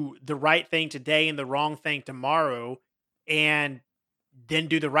do the right thing today and the wrong thing tomorrow, and then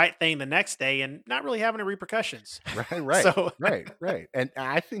do the right thing the next day and not really have any repercussions. Right, So right. And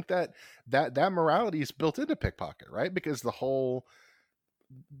I think that morality is built into pickpocket, right? Because the whole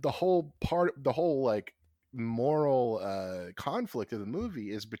like moral conflict of the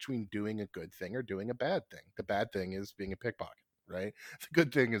movie is between doing a good thing or doing a bad thing. The bad thing is being a pickpocket, right? The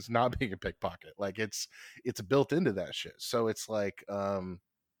good thing is not being a pickpocket. Like it's built into that shit. So it's like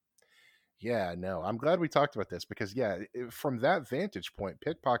yeah, no, I'm glad we talked about this because yeah, from that vantage point,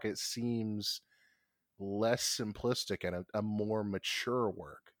 pickpocket seems less simplistic and a more mature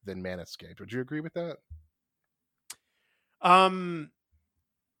work than Man Escaped. Would you agree with that? um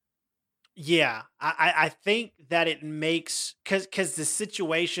yeah, I think that it makes because the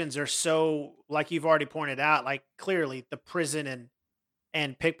situations are so, like you've already pointed out, like clearly the prison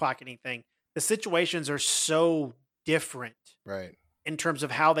and pickpocketing thing, the situations are so different Right. in terms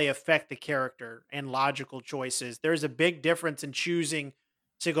of how they affect the character and logical choices. There's a big difference in choosing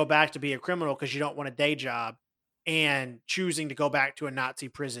to go back to be a criminal because you don't want a day job and choosing to go back to a Nazi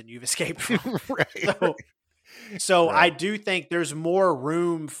prison you've escaped from. Right. So so I Right. do think there's more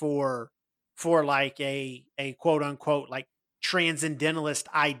room for like a quote unquote like transcendentalist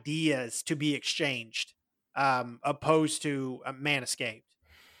ideas to be exchanged, opposed to a Man Escaped.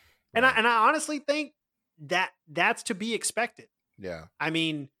 And I Right. and I honestly think that that's to be expected. Yeah. I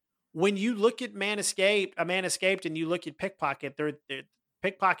mean, when you look at a Man Escaped, and you look at Pickpocket,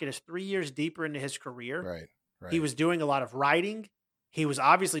 Pickpocket is 3 years deeper into his career. Right. He right. was doing a lot of writing. He was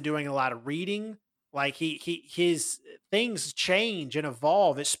obviously doing a lot of reading. Like his things change and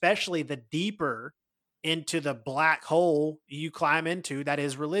evolve, especially the deeper into the black hole you climb into that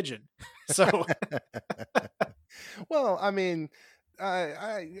is religion. So Well, I mean,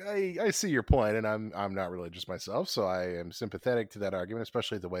 I see your point, and I'm not religious myself, so I am sympathetic to that argument,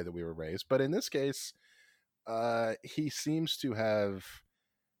 especially the way that we were raised. But in this case, he seems to have,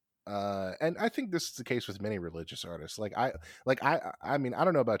 and I think this is the case with many religious artists. I mean, I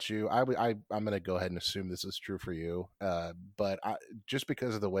don't know about you. I'm gonna go ahead and assume this is true for you. But just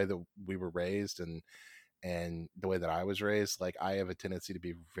because of the way that we were raised and the way that I was raised, like I have a tendency to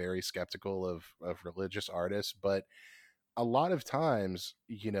be very skeptical of religious artists, but a lot of times,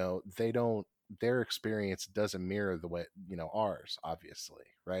 they don't their experience doesn't mirror the way, ours, obviously,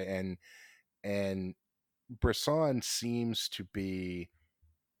 right? And Bresson seems to be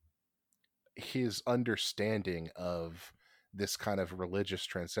his understanding of this kind of religious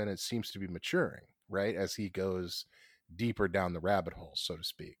transcendence seems to be maturing, right? As he goes deeper down the rabbit hole, so to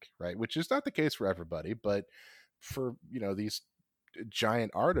speak, right? Which is not the case for everybody, but for, these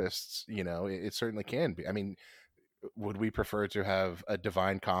giant artists, it certainly can be. I mean, would we prefer to have a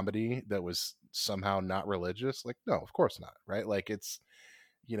divine comedy that was somehow not religious? Like, no, of course not, right? Like it's,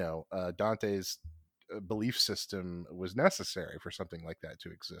 Dante's belief system was necessary for something like that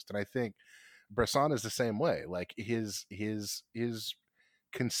to exist. And I think Bresson is the same way. Like his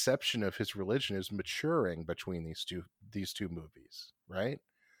conception of his religion is maturing between these two movies, right?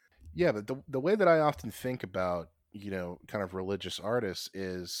 Yeah, but the way that I often think about, kind of religious artists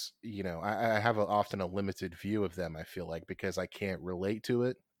is, I have often a limited view of them, I feel like, because I can't relate to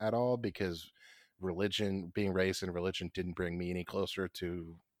it at all, because being raised in religion didn't bring me any closer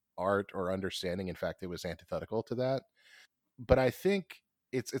to art or understanding. In fact, it was antithetical to that. But I think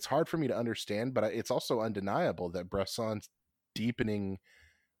it's hard for me to understand, but it's also undeniable that Bresson's deepening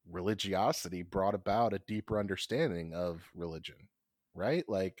religiosity brought about a deeper understanding of religion, right?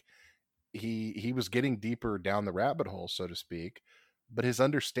 Like he was getting deeper down the rabbit hole, so to speak, but his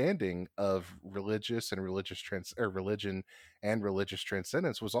understanding of religion and religious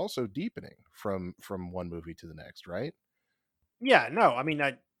transcendence was also deepening from one movie to the next, right? yeah, no, I mean,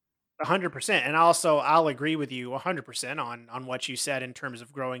 100%. And also, I'll agree with you 100% on what you said in terms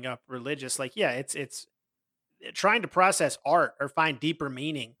of growing up religious. Like, yeah, it's trying to process art or find deeper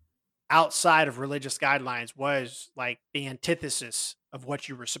meaning outside of religious guidelines was like the antithesis of what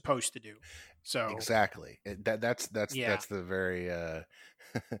you were supposed to do. So, Exactly. That's yeah. that's the very the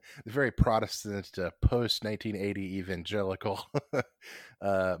very Protestant post 1980 evangelical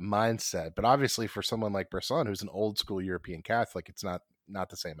mindset. But obviously, for someone like Bresson, who's an old school European Catholic, it's not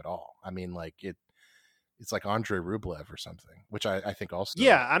the same at all. I mean, like it's like Andrei Rublev or something, which I think also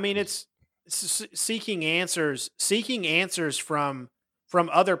Yeah, I mean, is it's seeking answers from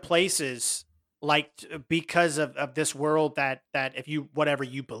other places, like because of this world that if you whatever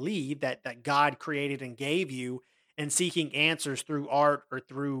you believe that God created and gave you, and seeking answers through art or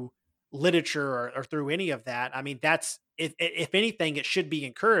through literature or through any of that. I mean, that's if anything, it should be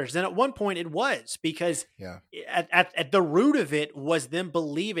encouraged. And at one point, it was because yeah, at the root of it was them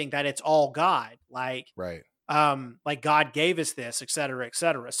believing that it's all God, right. like God gave us this, et cetera, et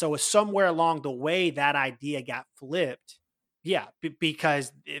cetera. So somewhere along the way, that idea got flipped. Yeah,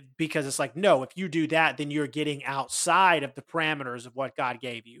 because it's like, no, if you do that, then you're getting outside of the parameters of what God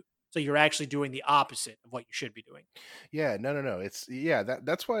gave you. So you're actually doing the opposite of what you should be doing. Yeah, no, no, no. It's yeah,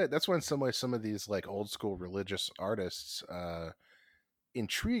 that's why in some ways some of these like old school religious artists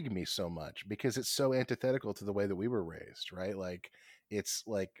intrigue me so much, because it's so antithetical to the way that we were raised, right? Like it's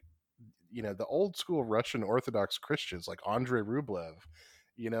like, the old school Russian Orthodox Christians like Andrei Rublev,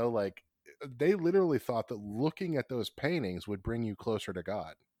 like they literally thought that looking at those paintings would bring you closer to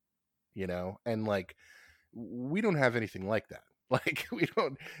God, and like we don't have anything like that. Like we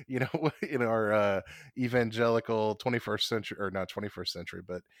don't, in our evangelical 21st century, or not 21st century,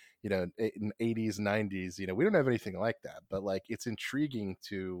 but in 80s, 90s, we don't have anything like that. But like it's intriguing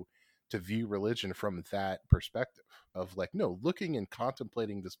to view religion from that perspective of like, no, looking and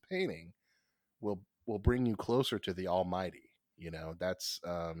contemplating this painting will bring you closer to the Almighty. That's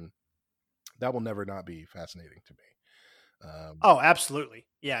that will never not be fascinating to me. Oh, absolutely.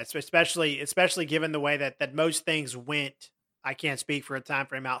 Yeah, especially given the way that most things went. I can't speak for a time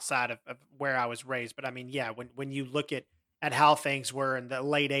frame outside of where I was raised, but I mean, yeah, when you look at how things were in the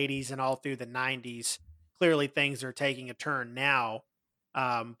late '80s and all through the '90s, clearly things are taking a turn now.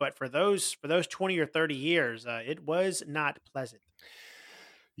 But for those 20 or 30 years, it was not pleasant.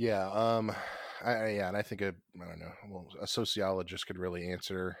 Yeah. yeah, and I think I don't know, well, a sociologist could really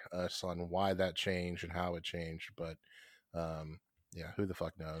answer us on why that changed and how it changed, but um, yeah, who the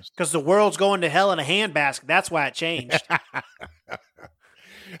fuck knows? Because the world's going to hell in a handbasket. That's why it changed.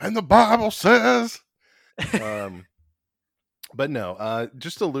 And the Bible says, um, but no,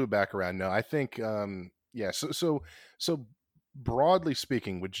 just to loop back around. No, I think, yeah. So broadly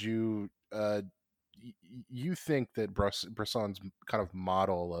speaking, would you, you think that Bresson's kind of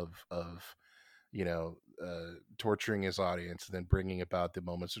model of you know, torturing his audience and then bringing about the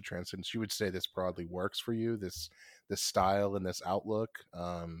moments of transcendence, you would say this broadly works for you, this style and this outlook?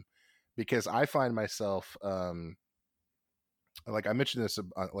 Because I find myself, like I mentioned this,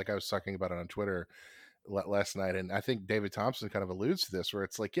 like I was talking about it on Twitter last night, and I think David Thompson kind of alludes to this, where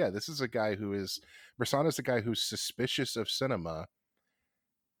it's like, yeah, this is a guy who is Bresson is a guy who's suspicious of cinema,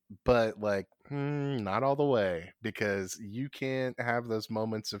 but like not all the way, because you can't have those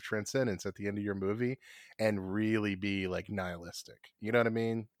moments of transcendence at the end of your movie and really be like nihilistic, you know what I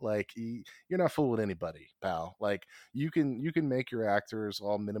mean? Like you're not fooling anybody, pal. Like you can make your actors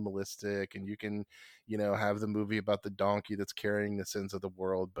all minimalistic, and you can, you know, have the movie about the donkey that's carrying the sins of the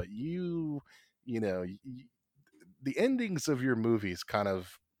world, but you know, the endings of your movies kind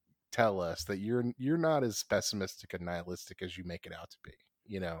of tell us that you're not as pessimistic and nihilistic as you make it out to be,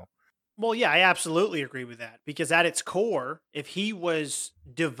 you know. Well, yeah, I absolutely agree with that because at its core, if he was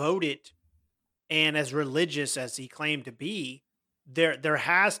devoted and as religious as he claimed to be, there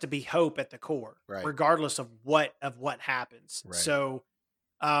has to be hope at the core, Right. regardless of what happens. Right. So,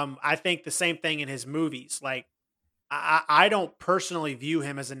 I think the same thing in his movies. Like, I don't personally view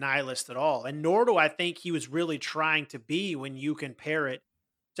him as a nihilist at all, and nor do I think he was really trying to be when you compare it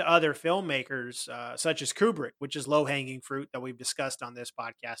to other filmmakers, such as Kubrick, which is low hanging fruit that we've discussed on this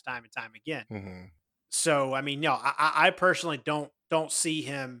podcast time and time again. Mm-hmm. So, I mean, no, I personally don't see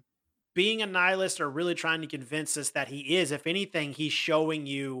him being a nihilist or really trying to convince us that he is. If anything, he's showing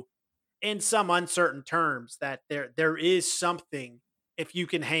you in some uncertain terms that there is something if you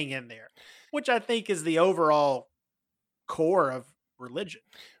can hang in there, which I think is the overall core of religion,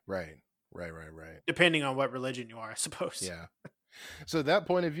 Right. Right. depending on what religion you are, I suppose. Yeah. So that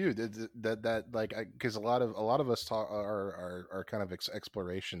point of view, that like, because a lot of us talk are kind of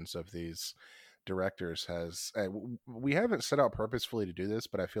explorations of these directors has, we haven't set out purposefully to do this,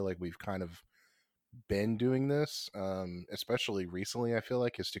 but I feel like we've kind of been doing this, especially recently. I feel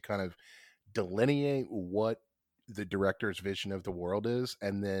like is to kind of delineate what the director's vision of the world is,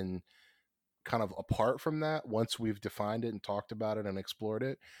 and then kind of apart from that, once we've defined it and talked about it and explored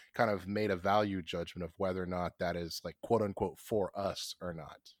it, kind of made a value judgment of whether or not that is like quote unquote for us or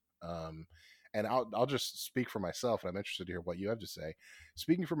not. And I'll just speak for myself, and I'm interested to hear what you have to say.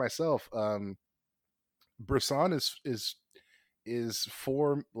 Speaking for myself, Bresson is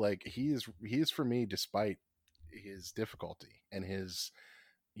for, like, he is for me, despite his difficulty and his,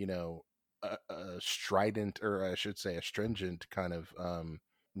 you know, strident, or I should say astringent kind of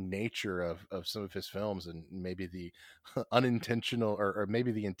nature of some of his films, and maybe the unintentional, or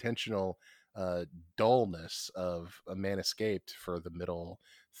maybe the intentional dullness of A Man Escaped for the middle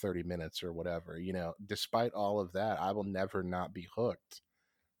 30 minutes or whatever. You know, despite all of that, I will never not be hooked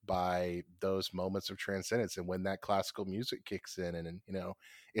by those moments of transcendence, and when that classical music kicks in, and you know,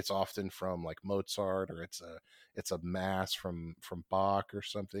 it's often from like Mozart, or it's a mass from Bach or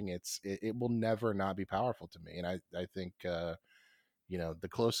something. It will never not be powerful to me. And I think you know, the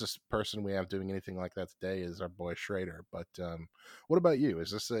closest person we have doing anything like that today is our boy Schrader. But what about you?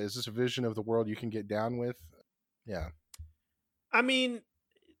 Is this a vision of the world you can get down with? Yeah. I mean,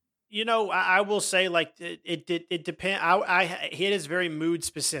 you know, I will say, like, it depend. It is very mood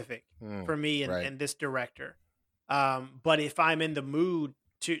specific for me and, right. and this director. But if I'm in the mood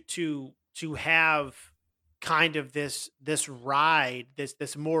to have kind of this ride,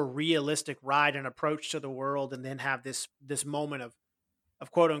 this more realistic ride and approach to the world, and then have this moment of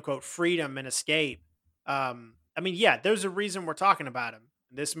quote unquote freedom and escape. I mean, yeah, there's a reason we're talking about him.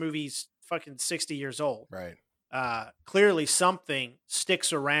 This movie's fucking 60 years old. Right. Clearly something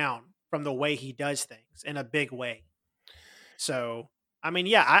sticks around from the way he does things in a big way. So, I mean,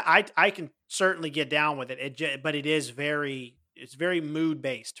 yeah, I can certainly get down with it. But it's very mood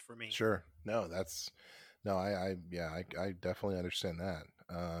based for me. Sure. No, I definitely understand that.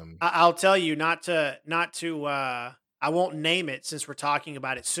 I'll tell you not to, I won't name it since we're talking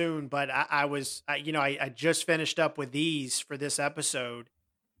about it soon, but I just finished up with these for this episode.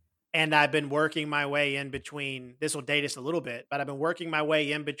 And I've been working my way in between, this will date us a little bit, but I've been working my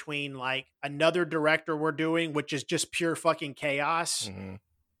way in between like another director we're doing, which is just pure fucking chaos,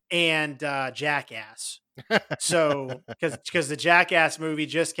 and Jackass. So, because the Jackass movie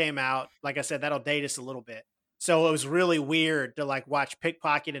just came out, like I said, that'll date us a little bit. So it was really weird to like watch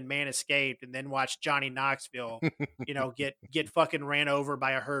Pickpocket and Man Escaped, and then watch Johnny Knoxville, get fucking ran over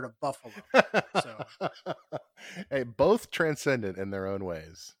by a herd of buffalo. So Hey, both transcendent in their own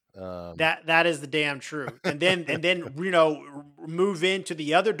ways. that is the damn truth. And then move into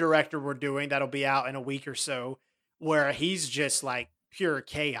the other director we're doing that'll be out in a week or so, where he's just like pure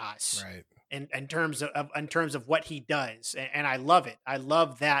chaos. Right. In terms of what he does, and I love it. I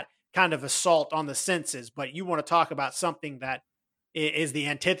love that kind of assault on the senses. But you want to talk about something that is the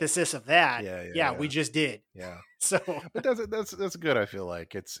antithesis of that? Yeah. We just did. Yeah. So, but that's good. I feel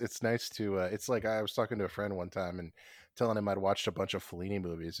like it's nice to. It's like I was talking to a friend one time and telling him I'd watched a bunch of Fellini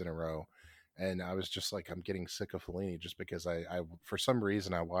movies in a row, and I was just like, I'm getting sick of Fellini just because I for some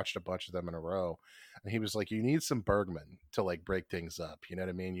reason I watched a bunch of them in a row, and he was like, you need some Bergman to like break things up. You know what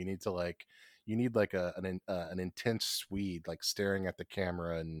I mean? You need an intense Swede like staring at the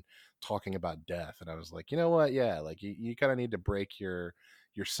camera and talking about death. And I was like, you know what? Yeah, like you kind of need to break your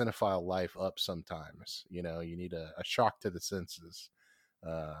cinephile life up sometimes. You need a shock to the senses.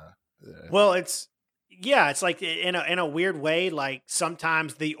 well, it's like in a weird way, like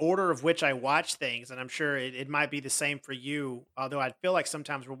sometimes the order of which I watch things, and I'm sure it might be the same for you, although I feel like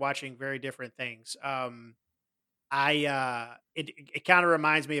sometimes we're watching very different things. It kind of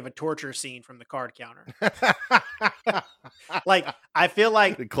reminds me of a torture scene from The Card Counter. Like I feel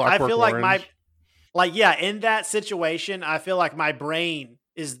like Orange. in that situation, I feel like my brain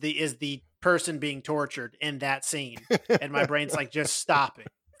is the person being tortured in that scene, and my brain's like, just stop it,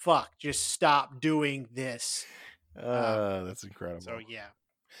 just stop doing this. That's incredible. So yeah.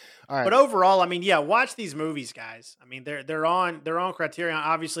 All right. But overall, I mean, watch these movies, guys. I mean, they're on Criterion.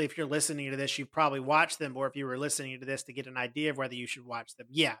 Obviously, if you're listening to this, you've probably watched them, or if you were listening to this to get an idea of whether you should watch them.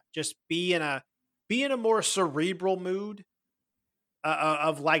 Yeah, just be in a more cerebral mood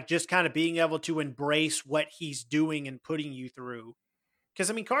of like just kind of being able to embrace what he's doing and putting you through. Because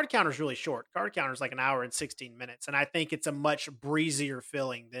I mean, Card Counter is really short. Card Counter is like an hour and 16 minutes, and I think it's a much breezier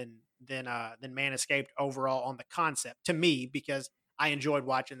feeling than Man Escaped overall on the concept to me, because I enjoyed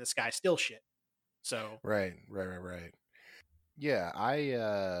watching this guy steal shit. So right. Yeah,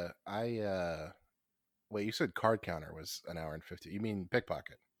 wait, you said Card Counter was an hour and 50. You mean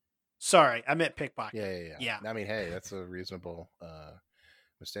Pickpocket? Sorry, I meant Pickpocket. Yeah. I mean, hey, that's a reasonable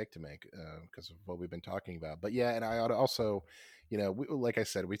mistake to make because of what we've been talking about. But yeah, and I ought to also, like I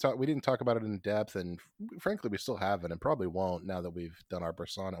said, we didn't talk about it in depth, and frankly, we still haven't, and probably won't now that we've done our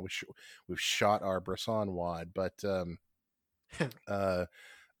Bresson. We've shot our Bresson wad, but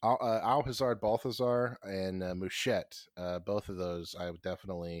Alhazard Balthazar and Mouchette, both of those, I would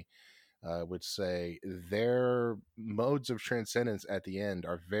definitely would say their modes of transcendence at the end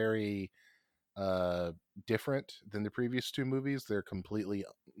are very different than the previous two movies. They're completely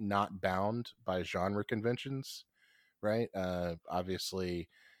not bound by genre conventions, right? Obviously,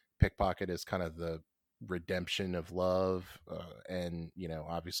 Pickpocket is kind of the redemption of love, and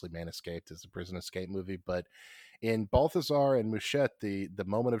obviously Man Escaped is a prison escape movie, but in Balthazar and Mouchette, the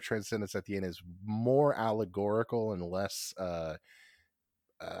moment of transcendence at the end is more allegorical and less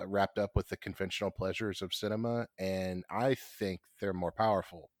wrapped up with the conventional pleasures of cinema, and I think they're more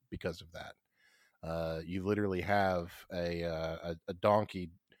powerful because of that. You literally have a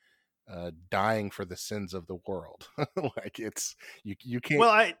donkey dying for the sins of the world. Like you can't.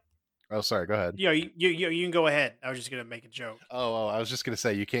 Well, Oh, sorry. Go ahead. Yeah, you can go ahead. I was just gonna make a joke. Oh, I was just gonna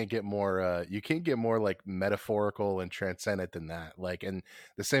say you can't get more like metaphorical and transcendent than that. Like, and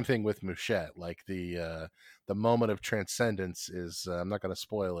the same thing with Mouchette. Like the moment of transcendence is I'm not gonna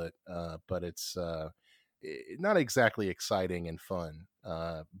spoil it, but it's not exactly exciting and fun.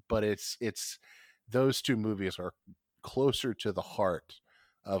 But it's those two movies are closer to the heart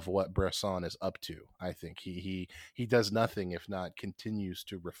of what Bresson is up to. I think he does nothing if not continues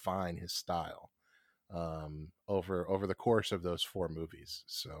to refine his style over the course of those four movies.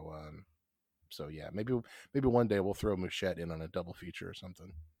 So yeah, maybe one day we'll throw Mouchette in on a double feature or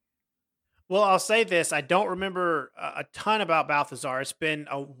something. Well, I'll say this. I don't remember a ton about Balthazar. It's been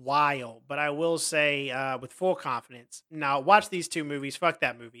a while, but I will say with full confidence, now watch these two movies. Fuck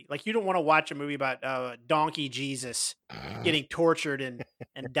that movie. Like, you don't want to watch a movie about donkey Jesus getting tortured and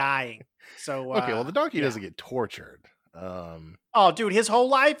dying. So okay, well, the donkey doesn't get tortured. Oh, dude, his whole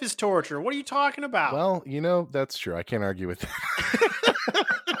life is torture. What are you talking about? Well, that's true. I can't argue with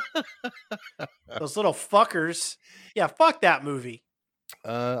that. Those little fuckers. Yeah, fuck that movie.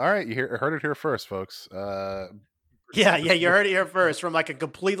 All right, you heard it here first, folks. Yeah, you heard it here first from like a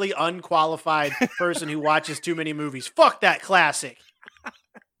completely unqualified person who watches too many movies. Fuck that classic.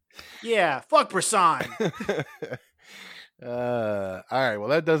 Yeah, fuck Brisson. All right, well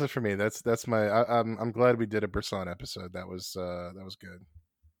that does it for me. That's my. I'm glad we did a Brisson episode. That was good.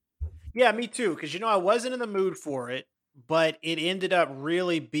 Yeah, me too. Because I wasn't in the mood for it, but it ended up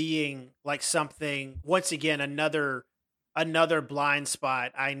really being like something. Once again, another blind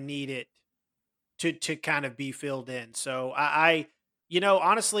spot I needed to kind of be filled in. So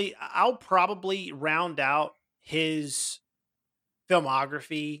honestly, I'll probably round out his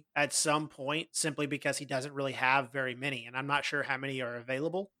filmography at some point simply because he doesn't really have very many, and I'm not sure how many are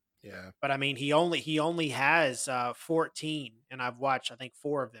available. Yeah. But I mean, he only has 14, and I've watched I think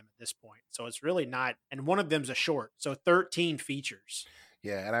 4 of them at this point. So it's really not, and one of them's a short. So 13 features.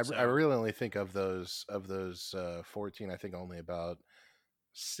 Yeah, and I So really only think of those 14. I think only about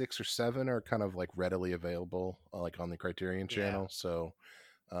 6 or 7 are kind of like readily available, like on the Criterion yeah. channel. So,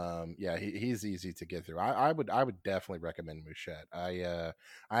 yeah, he's easy to get through. I would definitely recommend Mouchette. I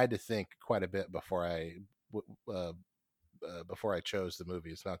had to think quite a bit before I chose the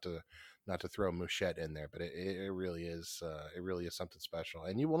movies, not to throw Mouchette in there, but it really is something special,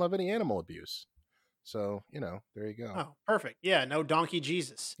 and you won't have any animal abuse. So there you go. Oh, perfect. Yeah, no donkey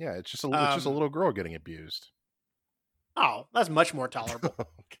Jesus. Yeah, it's just a little girl getting abused. Oh, that's much more tolerable.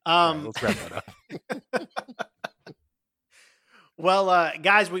 All right, let's wrap that up. Well,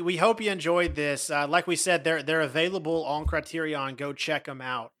 guys, we hope you enjoyed this. Like we said, they're available on Criterion. Go check them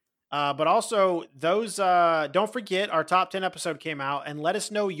out. But also, those don't forget our top 10 episode came out, and let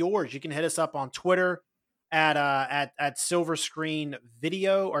us know yours. You can hit us up on Twitter at Silver Screen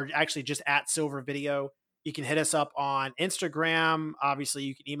Video, or actually just at Silver Video. You can hit us up on Instagram. Obviously,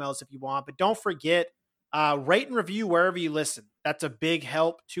 you can email us if you want, but don't forget, rate and review wherever you listen. That's a big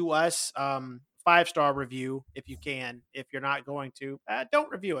help to us. 5-star review if you can. If you're not going to,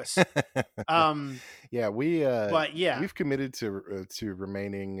 don't review us. Yeah, but yeah, we've committed to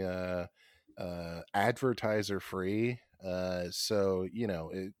remaining advertiser free. So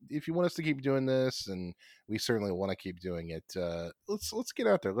if you want us to keep doing this, and we certainly want to keep doing it, let's get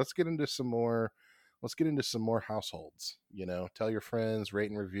out there. Let's get into some more households. Tell your friends,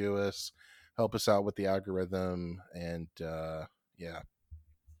 rate and review us, help us out with the algorithm, and yeah.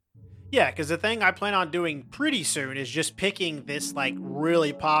 Yeah, because the thing I plan on doing pretty soon is just picking this like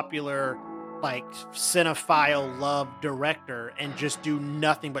really popular, like cinephile love director and just do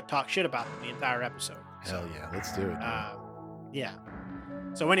nothing but talk shit about them the entire episode. Hell yeah, let's do it. Yeah.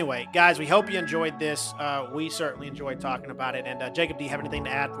 So anyway, guys, we hope you enjoyed this. We certainly enjoyed talking about it. And Jacob, do you have anything to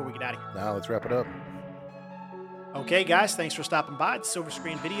add before we get out of here? Now let's wrap it up. Okay, guys, thanks for stopping by. It's Silver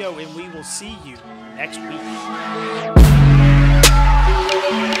Screen Video, and we will see you next week.